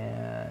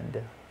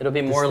 And It'll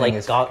be This more thing like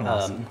is fucking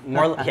awesome.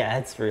 yeah,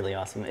 it's really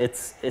awesome.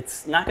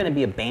 It's not going to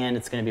be a band.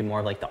 It's going to be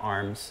more like the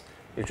arms,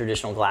 your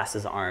traditional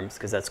glasses arms,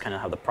 because that's kind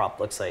of how the prop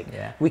looks like.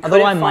 yeah, We although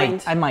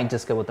couldn't I might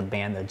just go with the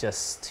band though,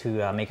 just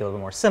to make it a little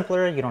bit more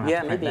simpler. You don't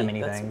have to print that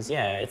many things.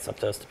 Yeah, it's up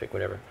to us to pick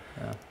whatever.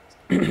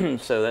 Yeah.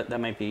 So that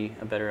might be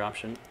a better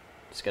option.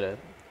 Just gotta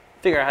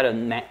figure out how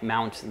to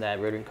mount that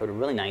rotary encoder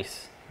really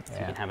nice, so you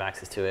Yeah. can have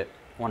access to it.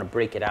 Want to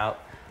break it out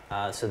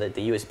so that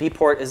the USB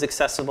port is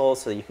accessible,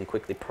 so that you can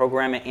quickly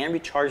program it and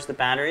recharge the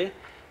battery.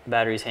 The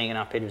battery's hanging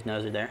off Pedro's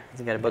nose right there. Has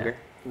it got a booger?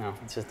 No,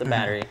 it's just the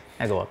battery.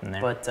 I go up in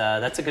there. But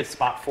that's a good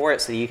spot for it,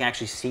 so you can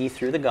actually see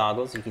through the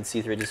goggles. You can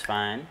see through it just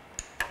fine.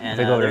 And if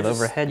we go over they're to the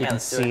just- overhead, you yeah, can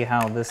let's do see it.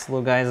 how this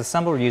little guy is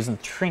assembled. We're using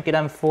the Trinket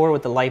M4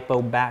 with the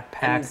LiPo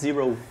backpack.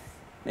 M0.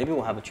 Maybe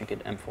we'll have a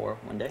Trinket M4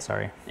 one day.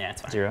 Sorry, Yeah,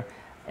 it's fine. 0.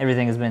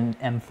 Everything has been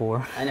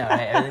M4. I know, right?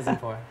 Everything's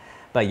M4.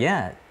 But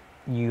yeah,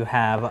 you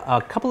have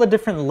a couple of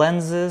different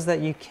lenses that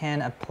you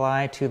can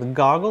apply to the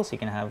goggles. You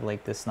can have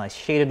like this nice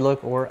shaded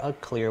look or a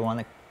clear one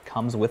that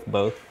comes with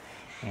both.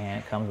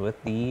 And it comes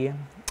with the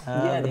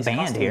These band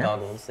custom here.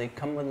 goggles, they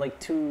come with like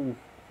 2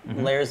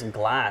 layers of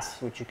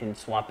glass, which you can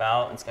swap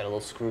out. It's got a little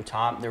screw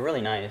top. They're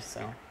really nice,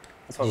 so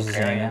that's why we're Using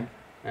carrying it. them.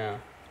 Yeah.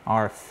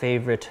 Our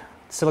favorite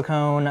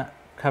silicone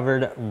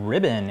covered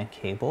ribbon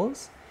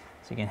cables.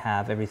 So you can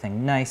have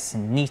everything nice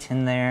and neat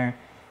in there.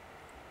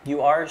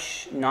 You are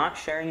not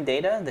sharing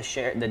data.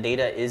 The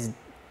data is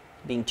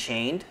being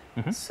chained,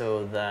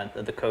 so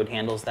that the code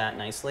handles that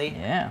nicely.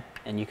 Yeah,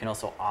 And you can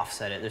also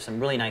offset it. There's some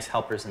really nice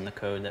helpers in the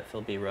code that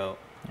Phil B wrote,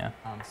 yeah,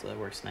 so that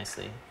works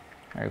nicely.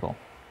 very cool.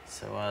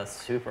 So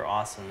super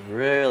awesome,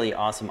 really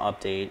awesome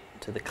update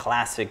to the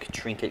classic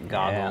Trinket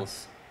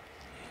goggles.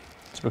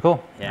 Super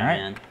cool. Yeah, All right.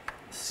 man.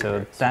 So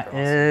Super, that super awesome.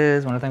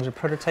 is one of the things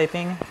we're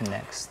prototyping.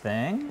 Next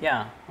thing.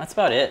 Yeah, that's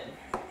about it.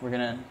 We're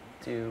gonna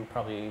do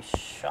probably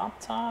shop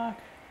talk.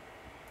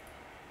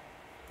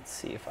 Let's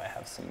see if I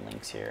have some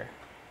links here.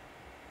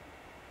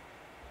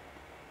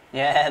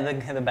 Yeah,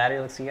 the battery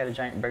looks like you got a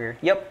giant booger.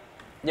 Yep,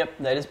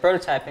 that is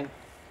prototyping.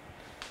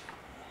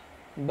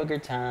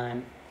 Booger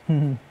time.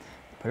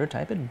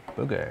 Prototyped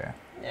booger.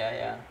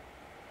 Yeah. All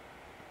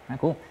right,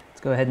 cool.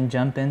 Let's go ahead and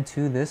jump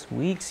into this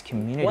week's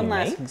community One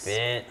last makes.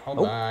 bit. Hold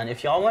Oh. on.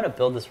 If y'all want to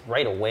build this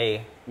right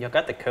away, you've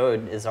got the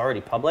code is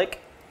already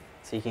public,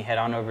 so you can head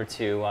on over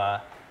to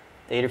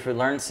the Adafruit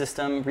Learn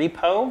System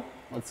repo.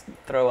 Let's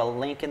throw a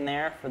link in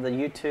there for the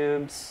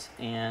YouTubes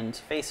and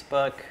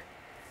Facebook.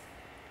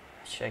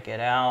 Check it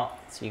out.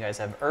 So you guys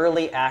have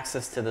early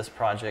access to this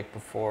project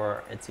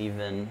before it's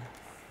even.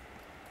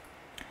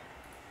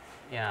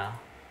 Yeah,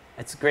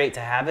 it's great to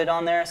have it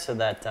on there so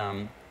that.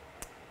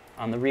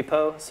 On the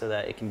repo, so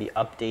that it can be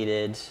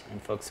updated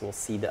and folks will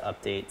see the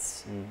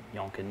updates, and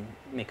y'all can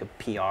make a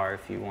PR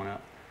if you want to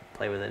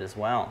play with it as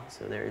well.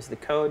 So there's the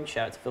code.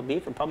 Shout out to Phil B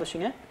for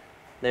publishing it.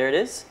 There it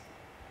is.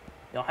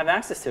 Y'all have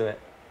access to it.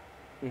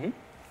 You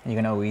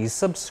can always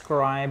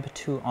subscribe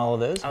to all of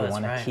those. Oh, If you that's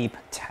want right. to keep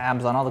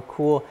tabs on all the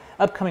cool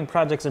upcoming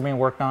projects that are being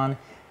worked on,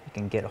 you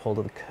can get a hold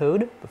of the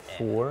code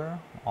before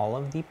all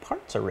of the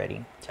parts are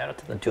ready. Shout out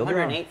to the Build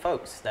your own. 208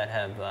 folks that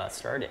have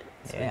started,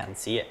 so you Yeah. can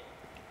see it.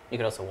 You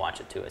could also watch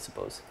it too, I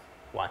suppose.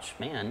 Watch.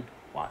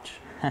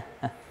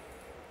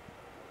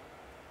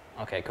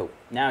 Okay, cool.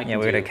 Now we can Yeah,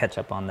 we're do, going to catch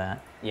up on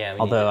that. Yeah, we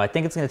Although need I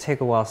think it's going to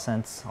take a while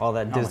since all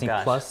that my Disney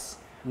gosh. Plus.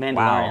 to, Mandalorian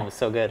wow. was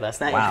so good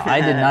last night. Wow,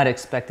 I did not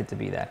expect it to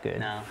be that good.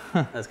 No,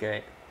 that's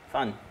great.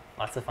 Fun.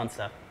 Lots of fun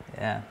stuff.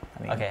 Yeah,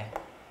 I mean, Okay.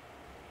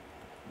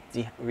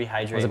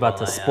 Rehydrate. I was about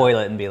to while I, spoil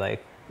it and be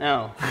like,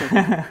 No.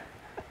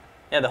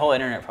 Yeah, the whole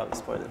internet probably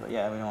spoiled it, but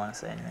yeah, we don't want to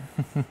say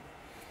anything.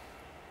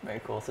 Very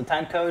cool. So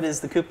time code is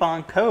the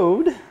coupon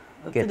code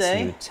of gets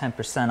today. you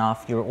 10%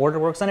 off your order.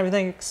 Works on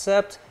everything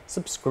except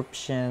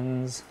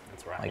subscriptions,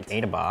 That's right. like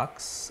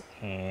AdaBox,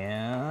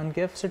 and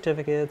gift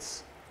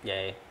certificates.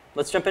 Yay.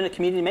 Let's jump into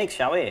community makes,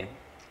 shall we?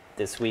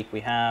 This week we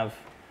have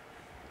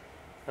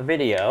a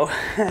video.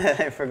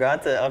 I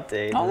forgot to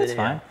update Oh, the that's video.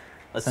 fine.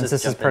 Let's Since just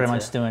this is jump pretty into-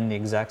 much doing the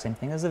exact same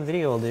thing as the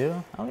video will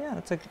do. Oh yeah,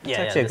 that's Yeah,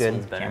 actually a this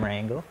one's good better. camera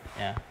angle.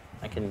 Yeah,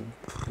 I can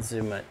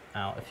zoom it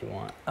out if you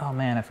want. Oh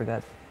man, I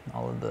forgot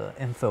all of the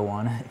info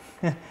on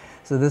it.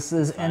 So this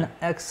is an Fine.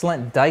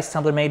 excellent dice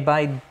tumbler made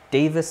by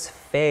Davis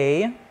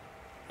Fay.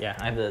 Yeah,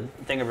 I have the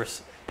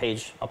Thingiverse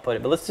page. I'll put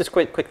it, but let's just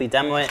quickly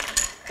demo it.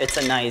 It's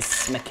a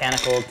nice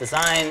mechanical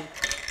design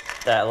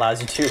that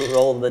allows you to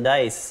roll the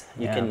dice.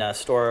 You Yeah. can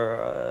store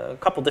a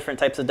couple different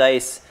types of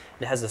dice.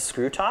 It has a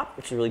screw top,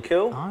 which is really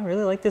cool. Oh, I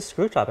really like this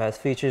screw top. It has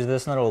features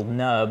this little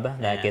nub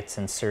that Yeah. gets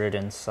inserted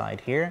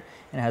inside here,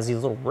 and it has these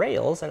little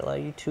rails that allow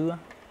you to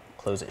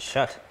close it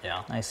shut.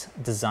 Yeah. Nice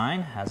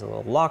design, has a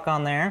little lock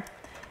on there,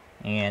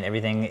 and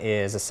everything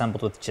is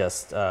assembled with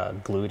just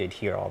glue to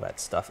adhere all that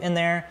stuff in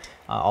there.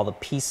 All the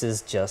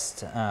pieces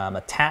just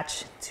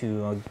attach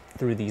to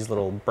through these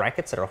little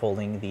brackets that are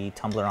holding the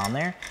tumbler on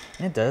there,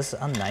 and it does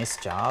a nice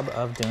job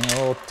of doing a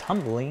little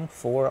tumbling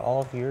for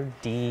all of your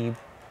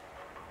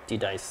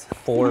D-dice.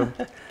 4,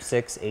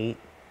 6, 8,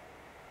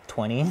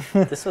 20.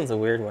 This one's a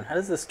weird one. How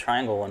does this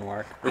triangle one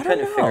work? We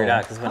couldn't figure it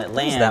out because when it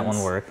lands, How does that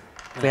one work?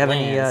 If we have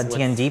any lands,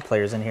 D&D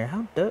players in here,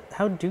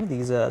 how do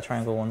these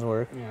triangle ones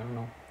work? Yeah, I don't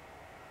know.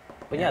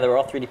 But yeah, they were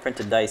all 3D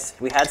printed dice.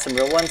 We had some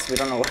real ones. We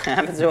don't know what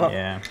happens to them.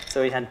 Yeah.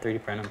 So we had to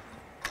 3D print them.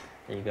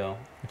 There you go.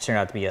 It turned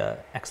out to be an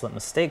excellent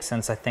mistake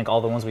since I think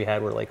all the ones we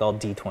had were like all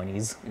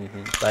D20s.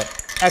 Mm-hmm.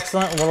 But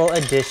excellent little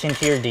addition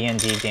to your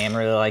D&D game.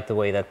 I really like the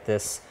way that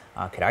this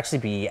could actually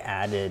be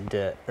added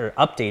or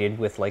updated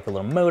with like a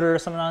little motor or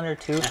something on there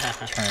too.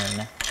 Turn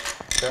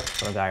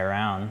the guy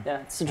around.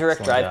 Yeah, it's a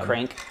direct Excellent drive job.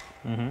 crank,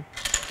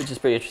 which is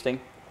pretty interesting.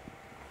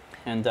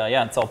 And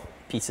yeah, it's all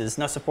pieces.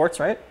 No supports,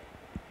 right?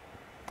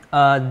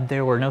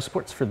 There were no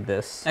supports for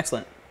this.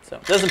 Excellent. So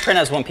it doesn't print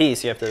as one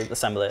piece. You have to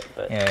assemble it,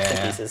 but it's in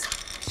pieces.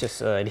 It's just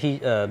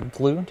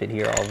glue to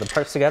adhere all the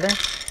parts together.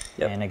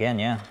 Yep. And again,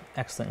 yeah,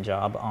 excellent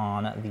job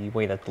on the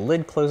way that the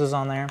lid closes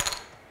on there.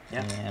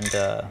 Yeah. And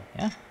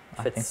yeah,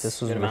 I think Fits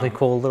this was a good really amount.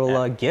 cool little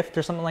Yeah. gift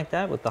or something like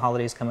that with the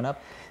holidays coming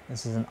up.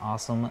 This is an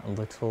awesome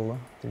little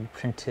 3D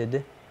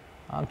printed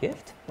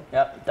gift.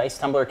 Yep, Dice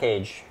Tumbler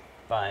Cage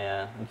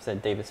by, like you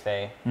said, Davis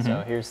Fay.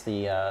 So here's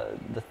the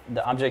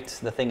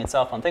object, the thing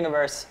itself on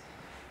Thingiverse.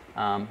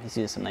 You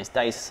see some nice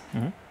dice.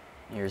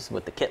 Here's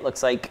what the kit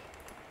looks like.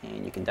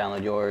 And you can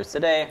download yours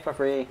today for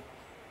free.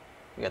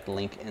 We got the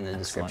link in the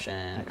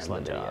description.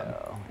 Excellent of the video.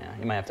 job. Yeah,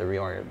 you might have to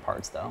reorient the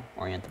parts though,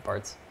 orient the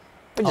parts.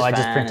 Oh, I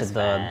just printed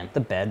the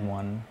bed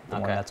one, the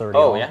one that's already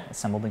all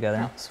assembled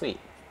together. Oh, sweet.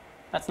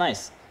 That's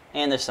nice.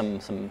 And there's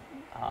some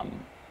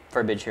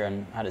verbiage here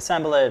on how to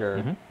assemble it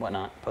or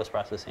whatnot,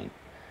 post-processing,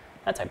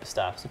 that type of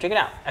stuff. So check it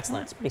out.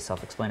 Excellent. It's pretty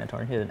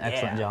self-explanatory. You did an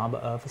excellent job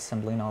of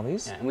assembling all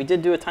these. Yeah, and we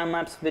did do a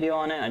time-lapse video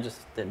on it. I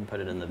just didn't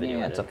put it in the video.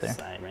 Yeah, it's up there.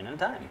 I ran out of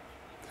time.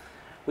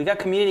 We got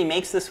Community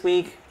Makes this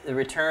week. The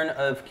return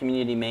of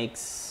Community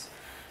Makes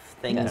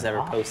things that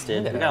were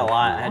posted. We got a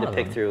lot. I had to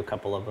pick through a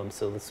couple of them,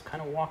 so let's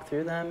kind of walk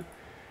through them.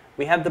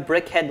 We have the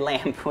brick head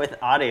lamp with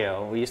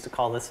audio. We used to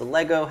call this a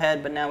Lego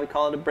head, but now we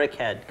call it a brick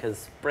head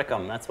because brick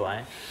 'em, that's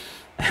why.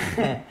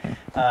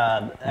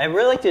 I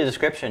really like the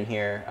description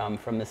here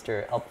from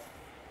Mr.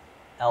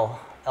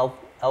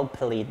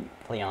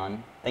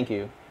 Elpilion. Thank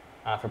you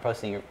for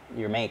posting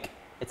your make.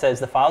 It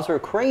says, the files were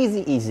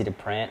crazy easy to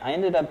print. I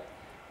ended up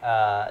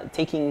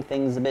taking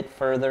things a bit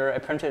further. I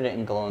printed it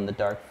in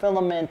glow-in-the-dark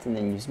filament and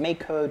then used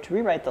MakeCode to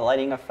rewrite the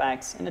lighting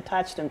effects and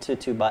attached them to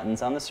 2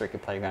 buttons on the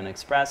Circuit Playground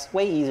Express.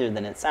 Way easier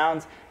than it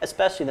sounds,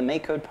 especially the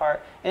MakeCode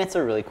part, and it's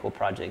a really cool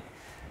project.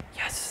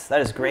 Yes, that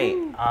is great.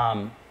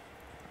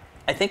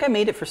 I think I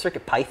made it for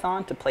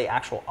CircuitPython to play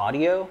actual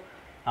audio,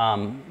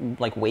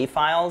 like WAV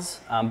files,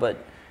 but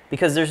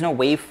because there's no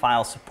WAV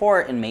file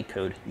support in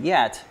MakeCode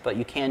yet, but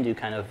you can do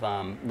kind of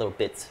little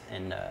bits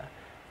and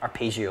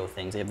arpeggio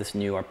things. They have this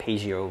new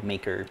arpeggio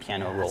maker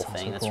piano roll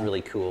thing. That's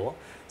really cool.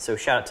 So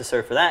shout out to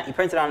Sir for that. He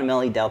printed on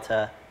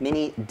a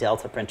mini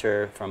Delta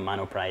printer from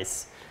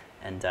Monoprice,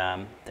 and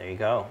there you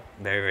go.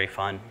 Very, very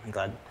fun. I'm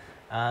glad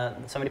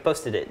somebody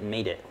posted it and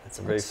made it. It's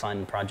a very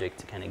fun project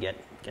to kind of get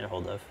a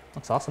hold of.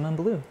 Looks awesome in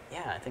blue.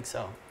 Yeah, I think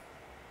so.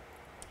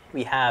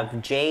 We have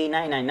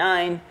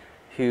J999,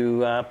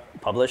 who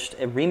published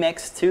a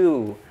remix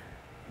to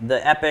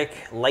the epic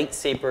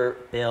lightsaber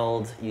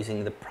build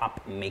using the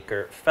prop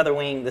maker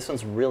Featherwing. This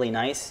one's really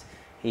nice.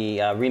 He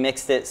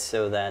remixed it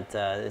so that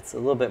it's a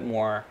little bit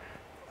more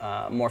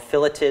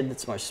filleted.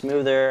 It's more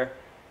smoother.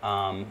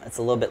 It's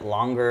a little bit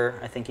longer.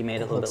 I think he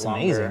made it a little bit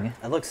longer. Amazing.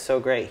 It looks so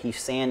great. He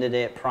sanded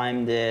it,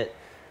 primed it.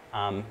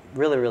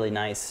 Really, really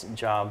nice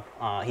job.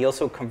 He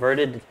also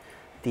converted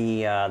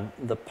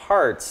the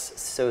parts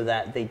so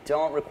that they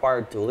don't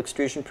require dual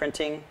extrusion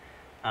printing.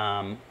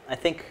 I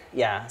think,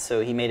 yeah,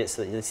 so he made it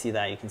so that you see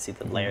that, you can see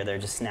the layer there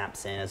just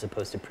snaps in as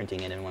opposed to printing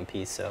it in one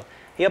piece. So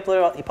he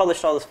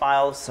published all those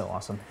files. So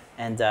awesome.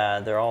 And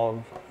they're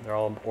all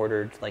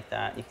ordered like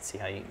that. You can see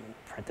how you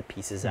print the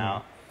pieces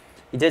out.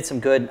 He did some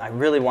good. I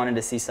really wanted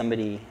to see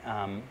somebody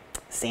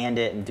sand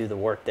it and do the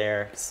work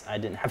there because I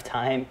didn't have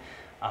time.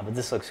 But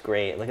this looks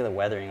great. Look at the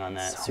weathering on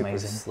that. So super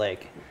amazing.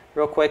 slick.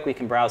 Real quick, we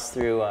can browse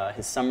through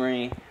his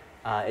summary.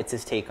 It's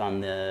his take on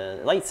the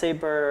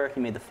lightsaber.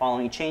 He made the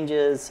following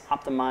changes: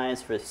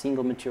 optimized for a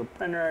single material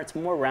printer. It's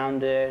more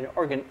rounded,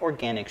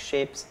 organic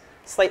shapes,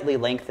 slightly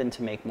lengthened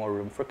to make more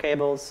room for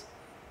cables.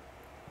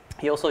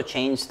 He also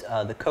changed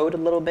the code a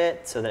little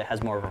bit so that it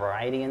has more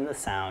variety in the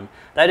sound.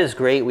 That is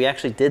great. We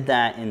actually did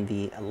that in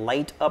the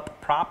Light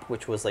Up prop,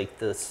 which was like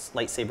this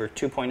lightsaber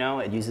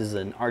 2.0. It uses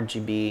an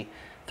RGB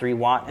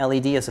 3-watt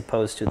LED as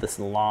opposed to this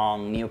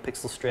long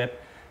NeoPixel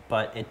strip,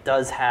 but it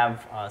does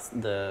have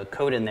the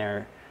code in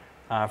there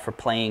for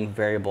playing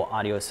variable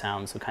audio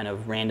sounds, so kind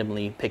of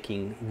randomly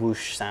picking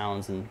whoosh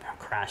sounds and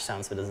crash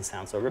sounds so it doesn't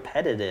sound so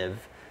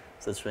repetitive.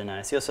 So it's really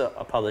nice. He also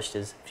published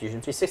his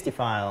Fusion 360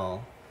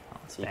 file.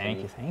 So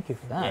Thank you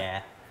for that.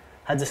 Yeah.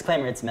 A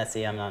disclaimer, it's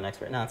messy. I'm not an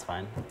expert. No, it's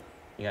fine.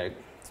 You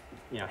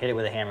gotta, hit it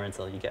with a hammer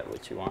until you get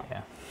what you want.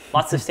 Yeah.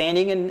 Lots of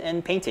sanding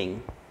and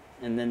painting,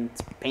 and then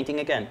painting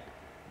again,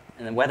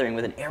 and then weathering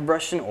with an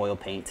airbrush and oil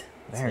paint.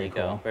 So there you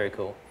go. Very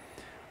cool.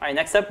 All right,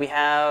 next up we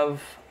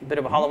have a bit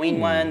of a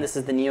Halloween one. This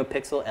is the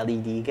NeoPixel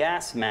LED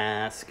gas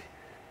mask.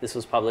 This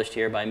was published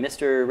here by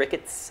Mr.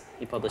 Ricketts.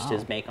 He published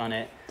his make on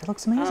it. That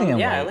looks amazing in white.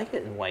 Yeah, I like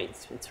it in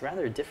white. It's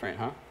rather different,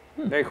 huh?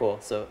 Very cool.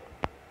 So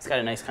it's got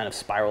a nice kind of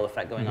spiral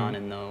effect going on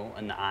in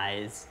the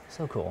eyes.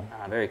 So cool.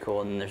 Very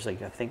cool. And there's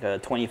like, I think a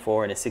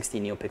 24 and a 60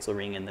 NeoPixel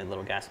ring in the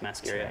little gas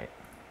mask area. Right.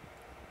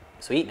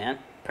 Sweet, man.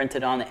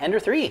 Printed on the Ender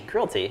 3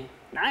 Cruelty.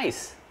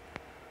 Nice.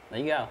 There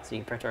you go. So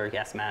you can print our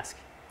gas mask.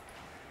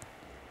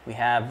 We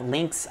have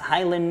Lynx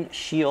Highland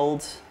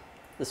Shield.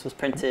 This was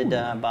printed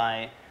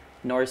by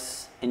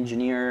Norse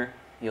Engineer.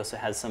 He also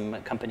has some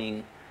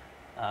accompanying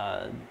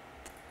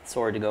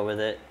sword to go with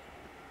it.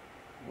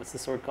 What's the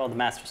sword called? The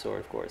Master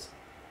Sword, of course.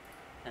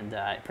 And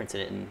I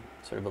printed it in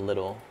sort of a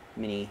little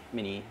mini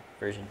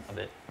version of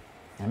it.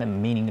 I've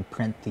been meaning to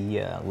print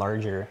the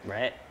larger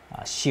Right.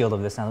 shield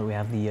of this now that we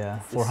have the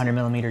 400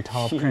 millimeter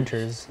tall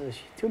printers.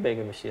 Too big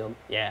of a shield.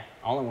 Yeah,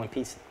 all in one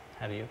piece.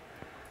 Have you?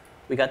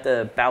 We got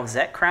the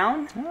Bowsette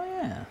crown. Oh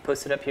yeah.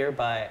 Posted up here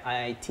by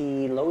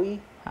IIT Lowy.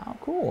 How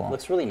cool.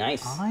 Looks really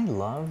nice. I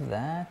love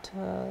that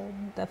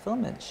that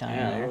filament shine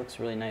Yeah, there. it looks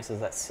really nice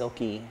as that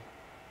silky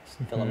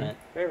filament.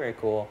 Very, very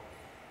cool.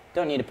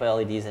 Don't need to put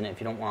LEDs in it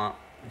if you don't want.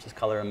 Just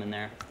color them in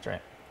there. That's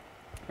right.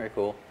 Very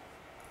cool.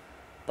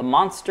 The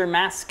Monster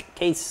Mask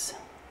case.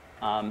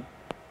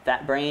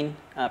 That Brain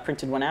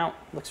printed one out.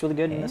 Looks really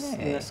good in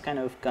this kind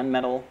of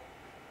gunmetal.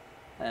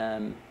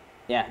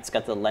 Yeah, it's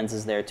got the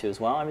lenses there too as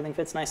well. Everything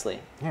fits nicely.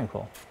 Very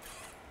cool.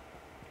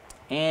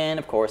 And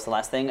of course, the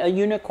last thing, a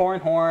unicorn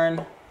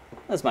horn.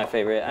 That's my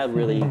favorite. I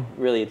really,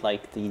 really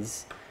like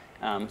these.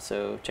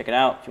 So check it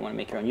out if you want to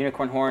make your own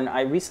unicorn horn.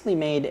 I recently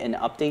made an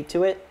update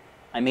to it.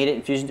 I made it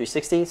in Fusion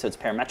 360, so it's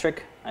parametric.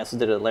 I also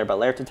did a layer by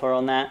layer tutorial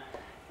on that.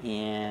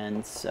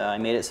 And I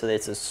made it so that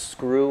it's a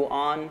screw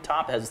on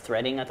top. It has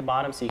threading at the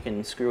bottom, so you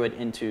can screw it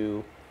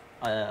into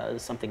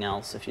something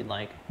else if you'd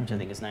like, which I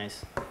think is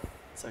nice.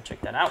 So check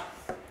that out.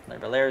 Layer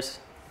by layers,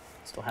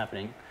 still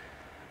happening.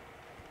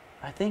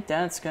 I think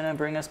that's gonna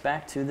bring us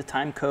back to the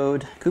time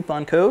code,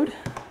 coupon code.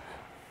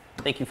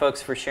 Thank you folks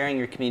for sharing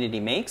your community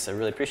makes. I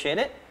really appreciate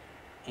it.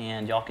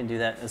 And y'all can do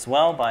that as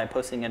well by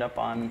posting it up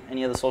on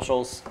any of the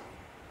socials,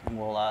 and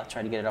we'll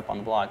try to get it up on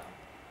the blog.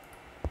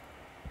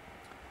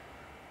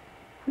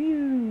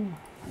 Whew.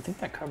 I think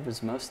that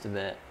covers most of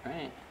it,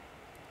 right?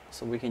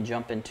 So we can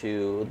jump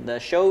into the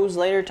shows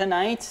later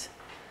tonight.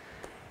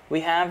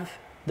 We have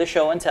the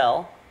show and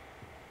tell.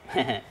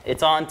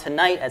 It's on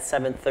tonight at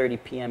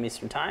 7:30 p.m.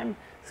 Eastern Time.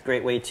 It's a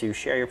great way to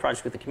share your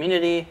project with the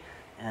community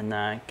and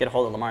get a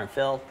hold of Lamar and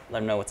Phil, let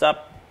them know what's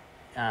up.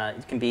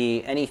 It can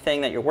be anything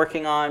that you're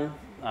working on,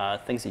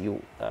 things that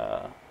you,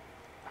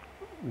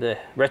 the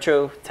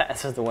retro tech,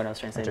 this is the one I was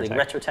trying to say, the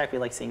retro tech, we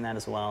like seeing that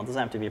as well. It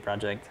doesn't have to be a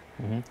project.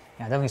 Yeah,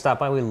 definitely stop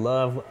by. We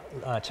love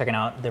checking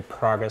out the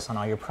progress on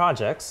all your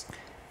projects.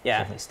 Yeah.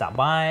 Definitely stop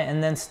by,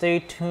 and then stay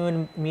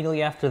tuned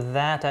immediately after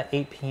that at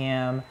 8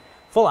 p.m.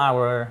 Full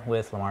hour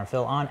with Lamar and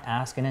Phil on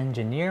Ask an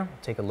Engineer.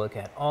 We'll take a look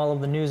at all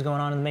of the news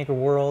going on in the maker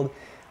world,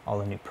 all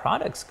the new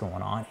products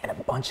going on, and a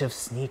bunch of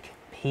sneak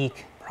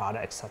peek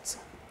products. That's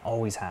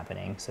always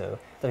happening. So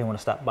if you want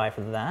to stop by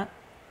for that.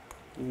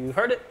 You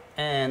heard it.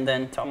 And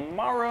then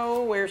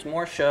tomorrow, where's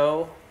more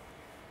show?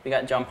 We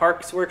got John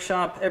Park's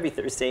workshop every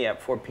Thursday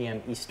at 4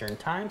 p.m. Eastern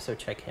Time, so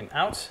check him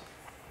out.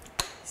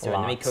 He's doing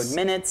the Make Code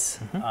Minutes,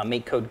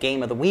 Make Code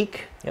Game of the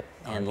Week,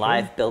 and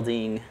live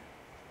building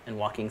and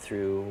walking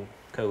through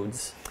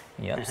codes.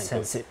 Yep,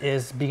 since it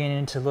is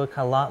beginning to look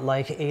a lot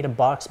like Ada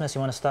Boxmas,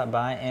 you want to stop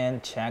by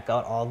and check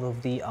out all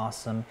of the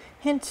awesome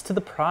hints to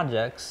the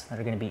projects that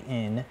are going to be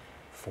in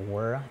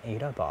for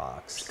Ada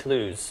Box.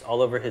 Clues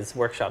all over his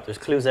workshop. There's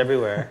clues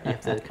everywhere. You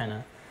have to kind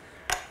of,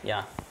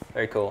 yeah,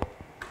 very cool.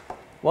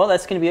 Well,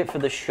 that's going to be it for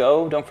the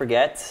show. Don't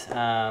forget,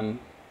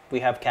 we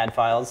have CAD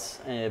files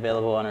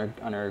available on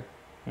our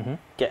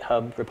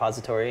GitHub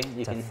repository.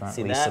 You can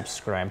see that.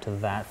 Subscribe to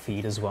that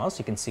feed as well, so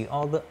you can see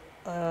all the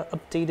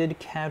updated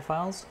CAD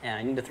files. Yeah,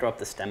 I need to throw up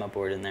the Stemma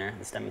board in there,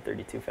 the Stemma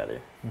 32 feather.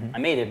 I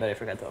made it, but I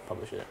forgot to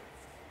publish it.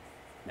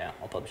 Yeah,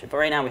 I'll publish it. But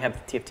right now we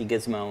have the TFT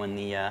Gizmo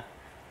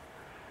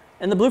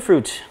and the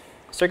Bluefruit,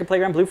 Circuit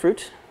Playground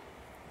Bluefruit.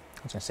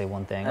 I was gonna say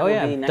one thing. That Oh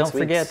yeah, will be don't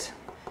forget,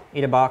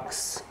 Ada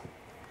Box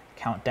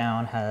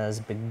countdown has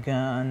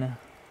begun.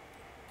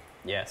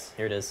 Yes,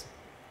 here it is.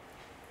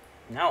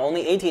 Now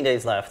only 18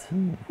 days left.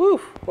 Whew,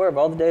 where have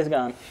all the days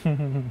gone?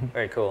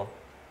 Very cool.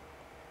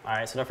 All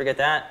right, so don't forget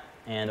that.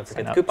 And don't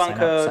forget the coupon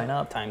code, sign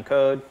up. time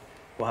code.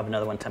 We'll have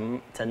another one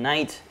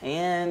tonight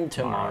and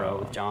tomorrow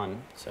with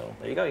John. So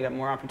there you go. You got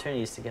more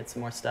opportunities to get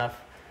some more stuff.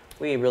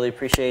 We really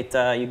appreciate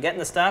you getting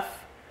the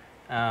stuff.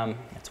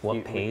 That's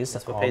what pays.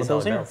 That's what pays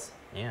all the bills.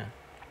 Yeah.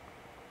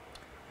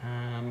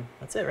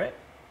 That's it, right?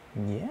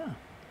 Yeah.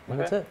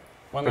 That's it.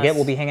 Forget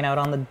we'll be hanging out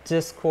on the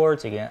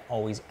Discord, so you can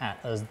always at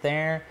us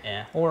there.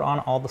 Yeah. Or on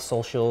all the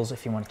socials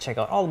if you want to check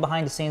out all the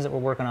behind the scenes that we're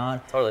working on.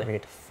 Totally. Don't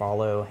forget to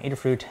follow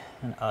Adafruit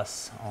and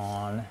us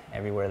on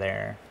everywhere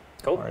there.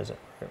 Cool. Or is it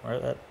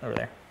over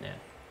there? Yeah.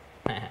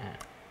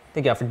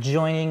 Thank y'all for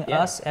joining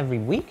us every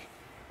week.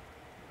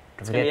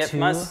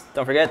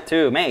 Don't forget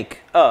to make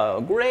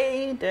a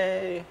great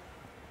day.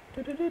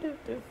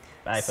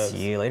 Bye, folks.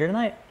 See you later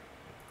tonight.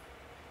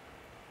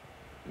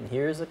 And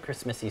here's a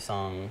Christmassy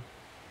song.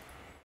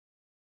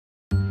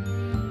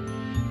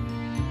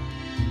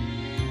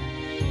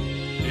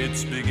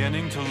 It's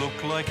beginning to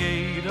look like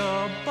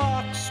Ada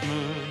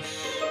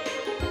Boxmas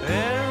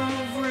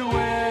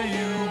everywhere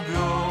you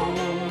go.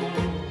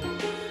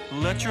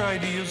 Let your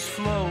ideas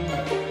flow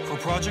for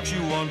projects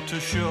you want to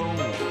show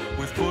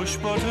with push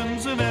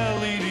buttons and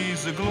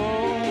LEDs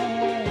aglow.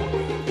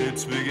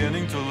 It's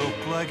beginning to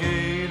look like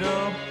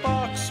Ada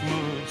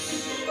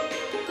Boxmas.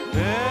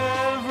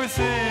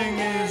 Everything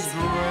is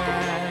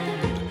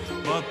grand,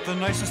 but the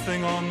nicest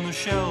thing on the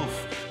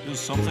shelf is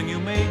something you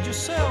made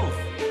yourself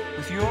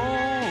with your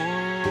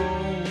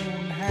own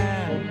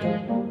hand.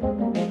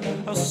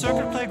 A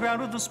circuit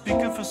playground with a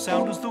speaker for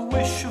sound is the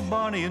wish of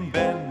Bonnie and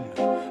Ben.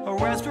 A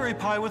Raspberry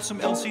Pi with some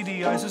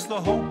LCD eyes is the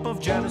hope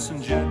of Janice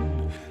and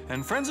Jen.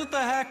 And friends at the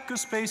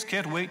Hackerspace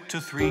can't wait to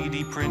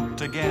 3D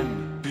print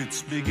again.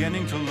 It's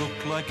beginning to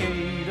look like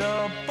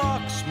Ada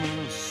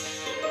Boxmas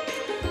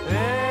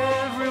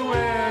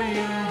everywhere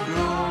you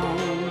go.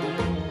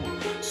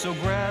 So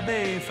grab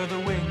a feather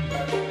wing,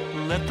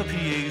 let the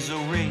piezo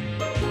ring,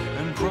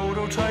 and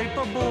prototype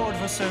a board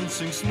for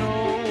sensing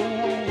snow.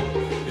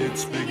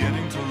 It's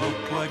beginning to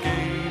look like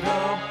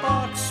Ada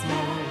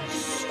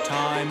Boxmas.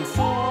 Time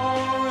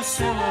for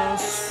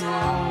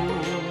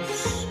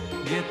oscilloscopes.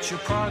 Get your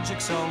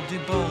projects all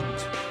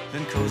debugged,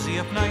 then cozy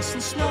up nice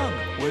and snug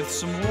with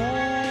some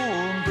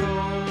warm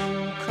coats.